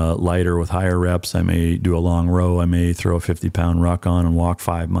lighter with higher reps. I may do a long row. I may throw a 50-pound ruck on and walk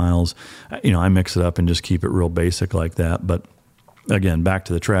 5 miles. I mix it up and just keep it real basic like that. But again, back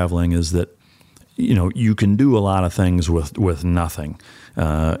to the traveling is that, you can do a lot of things with nothing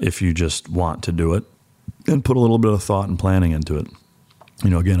if you just want to do it and put a little bit of thought and planning into it.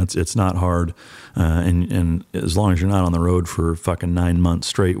 Again, it's not hard, and as long as you're not on the road for fucking 9 months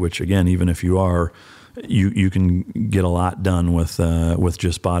straight, which again, even if you are, you can get a lot done with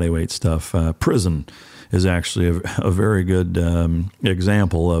just bodyweight stuff. Prison is actually a very good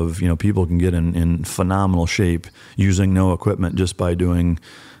example of, people can get in phenomenal shape using no equipment just by doing,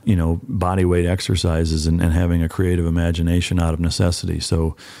 body weight exercises and having a creative imagination out of necessity.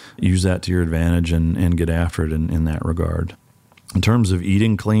 So use that to your advantage and get after it in that regard. In terms of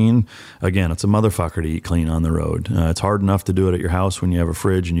eating clean, again, it's a motherfucker to eat clean on the road. It's hard enough to do it at your house when you have a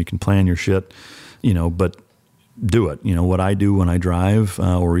fridge and you can plan your shit, but do it. What I do when I drive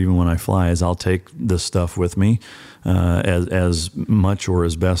or even when I fly is I'll take this stuff with me as much or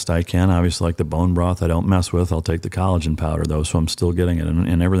as best I can. Obviously, like the bone broth I don't mess with. I'll take the collagen powder, though, so I'm still getting it.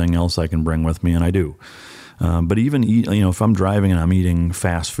 And everything else I can bring with me, and I do. But even, if I'm driving and I'm eating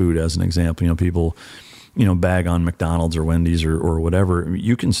fast food, as an example, people... bag on McDonald's or Wendy's or whatever,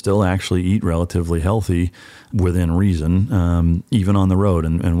 you can still actually eat relatively healthy within reason, even on the road.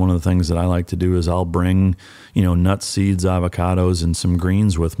 And one of the things that I like to do is I'll bring, nuts, seeds, avocados, and some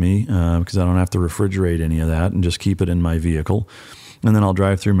greens with me because I don't have to refrigerate any of that and just keep it in my vehicle. and then I'll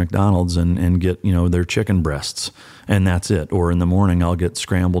drive through McDonald's and get, their chicken breasts, and that's it. Or in the morning, I'll get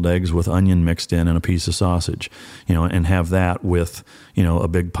scrambled eggs with onion mixed in and a piece of sausage, and have that with, a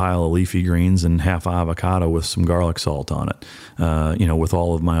big pile of leafy greens and half avocado with some garlic salt on it, with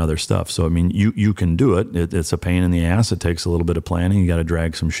all of my other stuff. So, I mean, you can do it. It's a pain in the ass. It takes a little bit of planning. You got to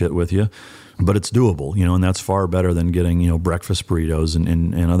drag some shit with you. But it's doable, and that's far better than getting, breakfast burritos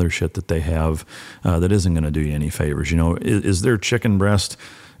and other shit that they have that isn't going to do you any favors. Is their chicken breast,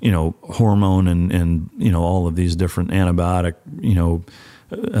 hormone and all of these different antibiotic,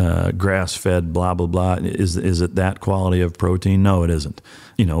 grass-fed, blah, blah, blah. Is it that quality of protein? No, it isn't.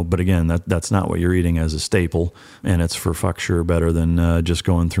 But again, that's not what you're eating as a staple, and it's for fuck sure better than just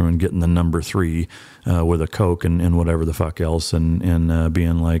going through and getting the number 3 with a Coke and whatever the fuck else, and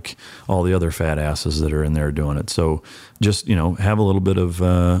being like all the other fat asses that are in there doing it. So just, have a little bit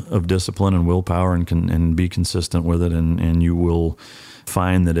of discipline and willpower and be consistent with it, and you will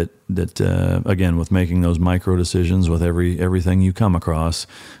find that again, with making those micro decisions with everything you come across,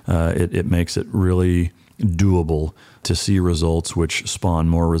 it makes it really doable to see results, which spawn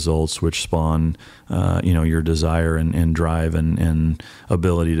more results, which spawn your desire and drive and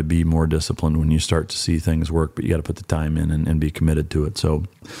ability to be more disciplined when you start to see things work. But you got to put the time in and be committed to it. So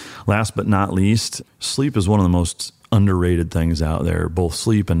last but not least, sleep is one of the most underrated things out there, both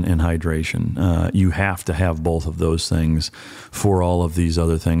sleep and hydration. You have to have both of those things for all of these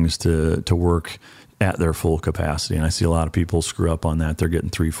other things to work at their full capacity. And I see a lot of people screw up on that. They're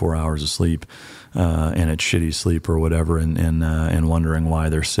getting 3-4 hours of sleep, and it's shitty sleep or whatever, and wondering why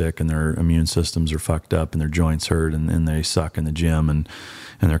they're sick and their immune systems are fucked up and their joints hurt and they suck in the gym and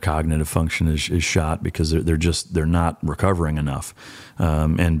their cognitive function is shot because they're not recovering enough.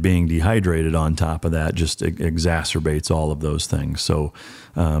 And being dehydrated on top of that just exacerbates all of those things. So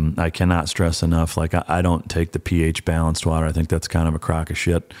I cannot stress enough, like I don't take the pH balanced water. I think that's kind of a crock of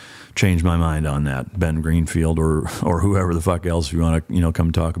shit. Change my mind on that. Ben Greenfield or whoever the fuck else, if you want to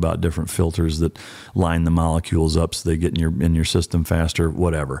come talk about different filters that line the molecules up so they get in your system faster,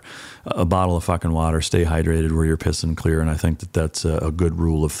 whatever. A bottle of fucking water, stay hydrated where you're pissing clear, and I think that's a good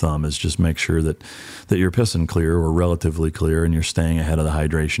rule of thumb, is just make sure that you're pissing clear or relatively clear and you're staying ahead of the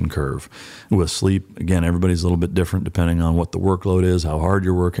hydration curve. With sleep, again, everybody's a little bit different depending on what the workload is, how hard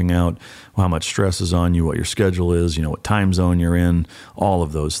you're working out, how much stress is on you, what your schedule is, what time zone you're in, all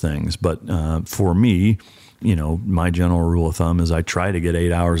of those things. But for me, my general rule of thumb is I try to get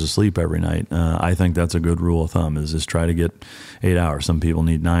 8 hours of sleep every night. I think that's a good rule of thumb, is just try to get 8 hours. Some people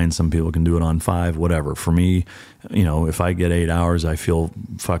need 9, some people can do it on 5, whatever. For me, if I get 8 hours, I feel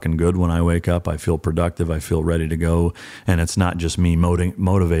fucking good when I wake up. I feel productive. I feel ready to go. And it's not just me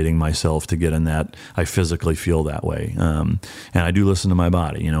motivating myself to get in that. I physically feel that way. And I do listen to my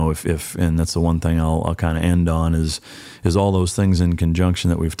body, and that's the one thing I'll kind of end on is all those things in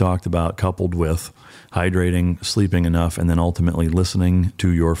conjunction that we've talked about, coupled with hydrating, sleeping enough, and then ultimately listening to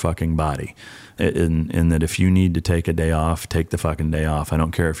your fucking body. And that if you need to take a day off, take the fucking day off. I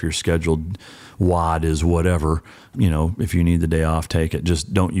don't care if your scheduled WOD is whatever, if you need the day off, take it.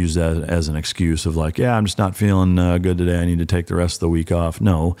 Just don't use that as an excuse of like, yeah, I'm just not feeling good today, I need to take the rest of the week off.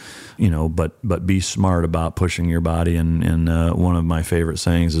 No, but be smart about pushing your body. And one of my favorite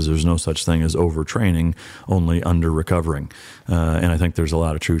sayings is there's no such thing as overtraining, only under recovering. And I think there's a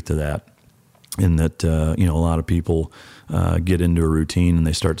lot of truth to that. In that, a lot of people get into a routine and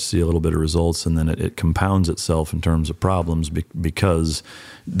they start to see a little bit of results, and then it compounds itself in terms of problems because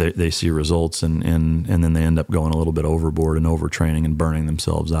they see results, and then they end up going a little bit overboard and overtraining and burning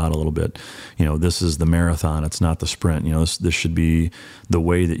themselves out a little bit. This is the marathon. It's not the sprint. This should be the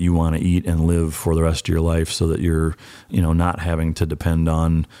way that you want to eat and live for the rest of your life, so that you're, not having to depend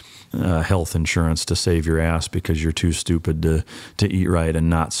on health insurance to save your ass because you're too stupid to eat right and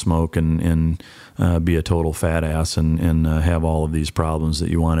not smoke and be a total fat ass and have all of these problems that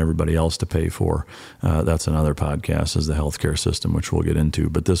you want everybody else to pay for. That's another podcast, is the healthcare system, which we'll get into,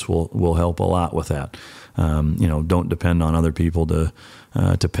 but this will help a lot with that. Don't depend on other people to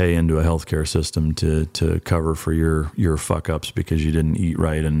pay into a healthcare system to cover for your fuck ups because you didn't eat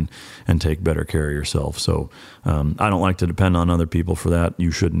right and take better care of yourself. So I don't like to depend on other people for that.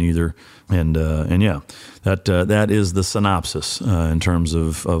 You shouldn't either. And yeah, that is the synopsis in terms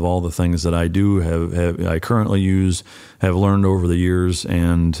of all the things that I do I currently use, have learned over the years,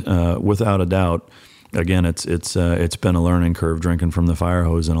 and without a doubt, again, it's been a learning curve, drinking from the fire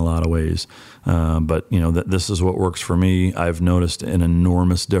hose in a lot of ways. But this is what works for me. I've noticed an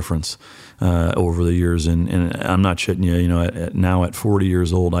enormous difference over the years, and I'm not shitting you. Now at 40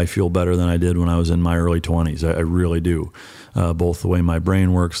 years old, I feel better than I did when I was in my early 20s. I really do. Both the way my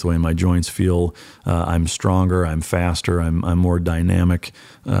brain works, the way my joints feel. I'm stronger. I'm faster. I'm more dynamic.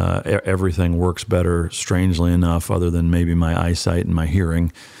 Everything works better. Strangely enough, other than maybe my eyesight and my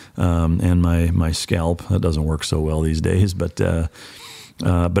hearing, and my scalp. That doesn't work so well these days, but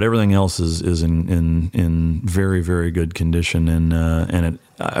everything else is in very, very good condition, and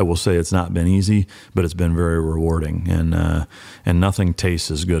I will say it's not been easy, but it's been very rewarding, and nothing tastes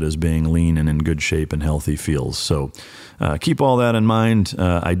as good as being lean and in good shape and healthy feels. So keep all that in mind.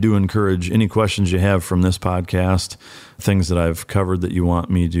 I do encourage any questions you have from this podcast, things that I've covered that you want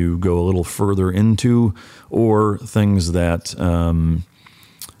me to go a little further into, or things that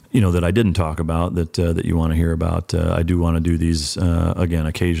that I didn't talk about that you want to hear about. I do want to do these again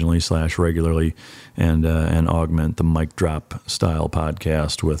occasionally / regularly, and augment the mic drop style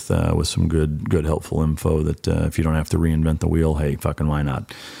podcast with some good helpful info that if you don't have to reinvent the wheel, hey, fucking why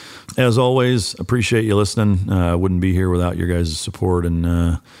not? As always, appreciate you listening. I wouldn't be here without your guys' support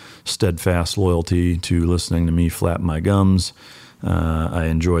and steadfast loyalty to listening to me flap my gums. I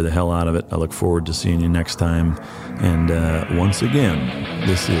enjoy the hell out of it. I look forward to seeing you next time. And once again,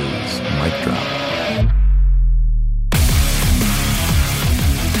 this is Mic Drop.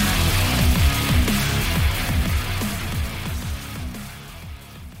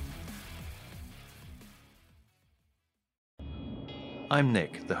 I'm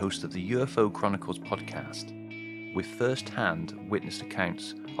Nick, the host of the UFO Chronicles podcast, with first-hand witness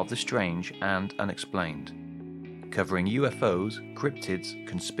accounts of the strange and unexplained, covering UFOs, cryptids,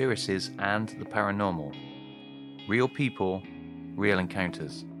 conspiracies, and the paranormal. Real people, real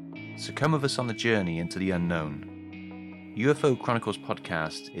encounters. So come with us on the journey into the unknown. UFO Chronicles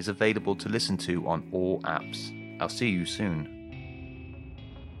podcast is available to listen to on all apps. I'll see you soon.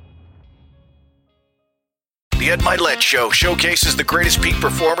 The Ed Milet Show showcases the greatest peak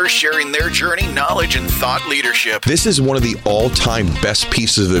performers sharing their journey, knowledge, and thought leadership. This is one of the all-time best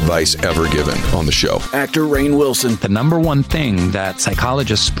pieces of advice ever given on the show. Actor Rainn Wilson. The number one thing that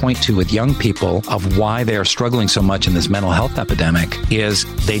psychologists point to with young people of why they are struggling so much in this mental health epidemic is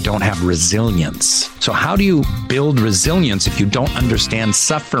they don't have resilience. So how do you build resilience if you don't understand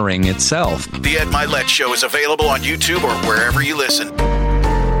suffering itself? The Ed Milet Show is available on YouTube or wherever you listen.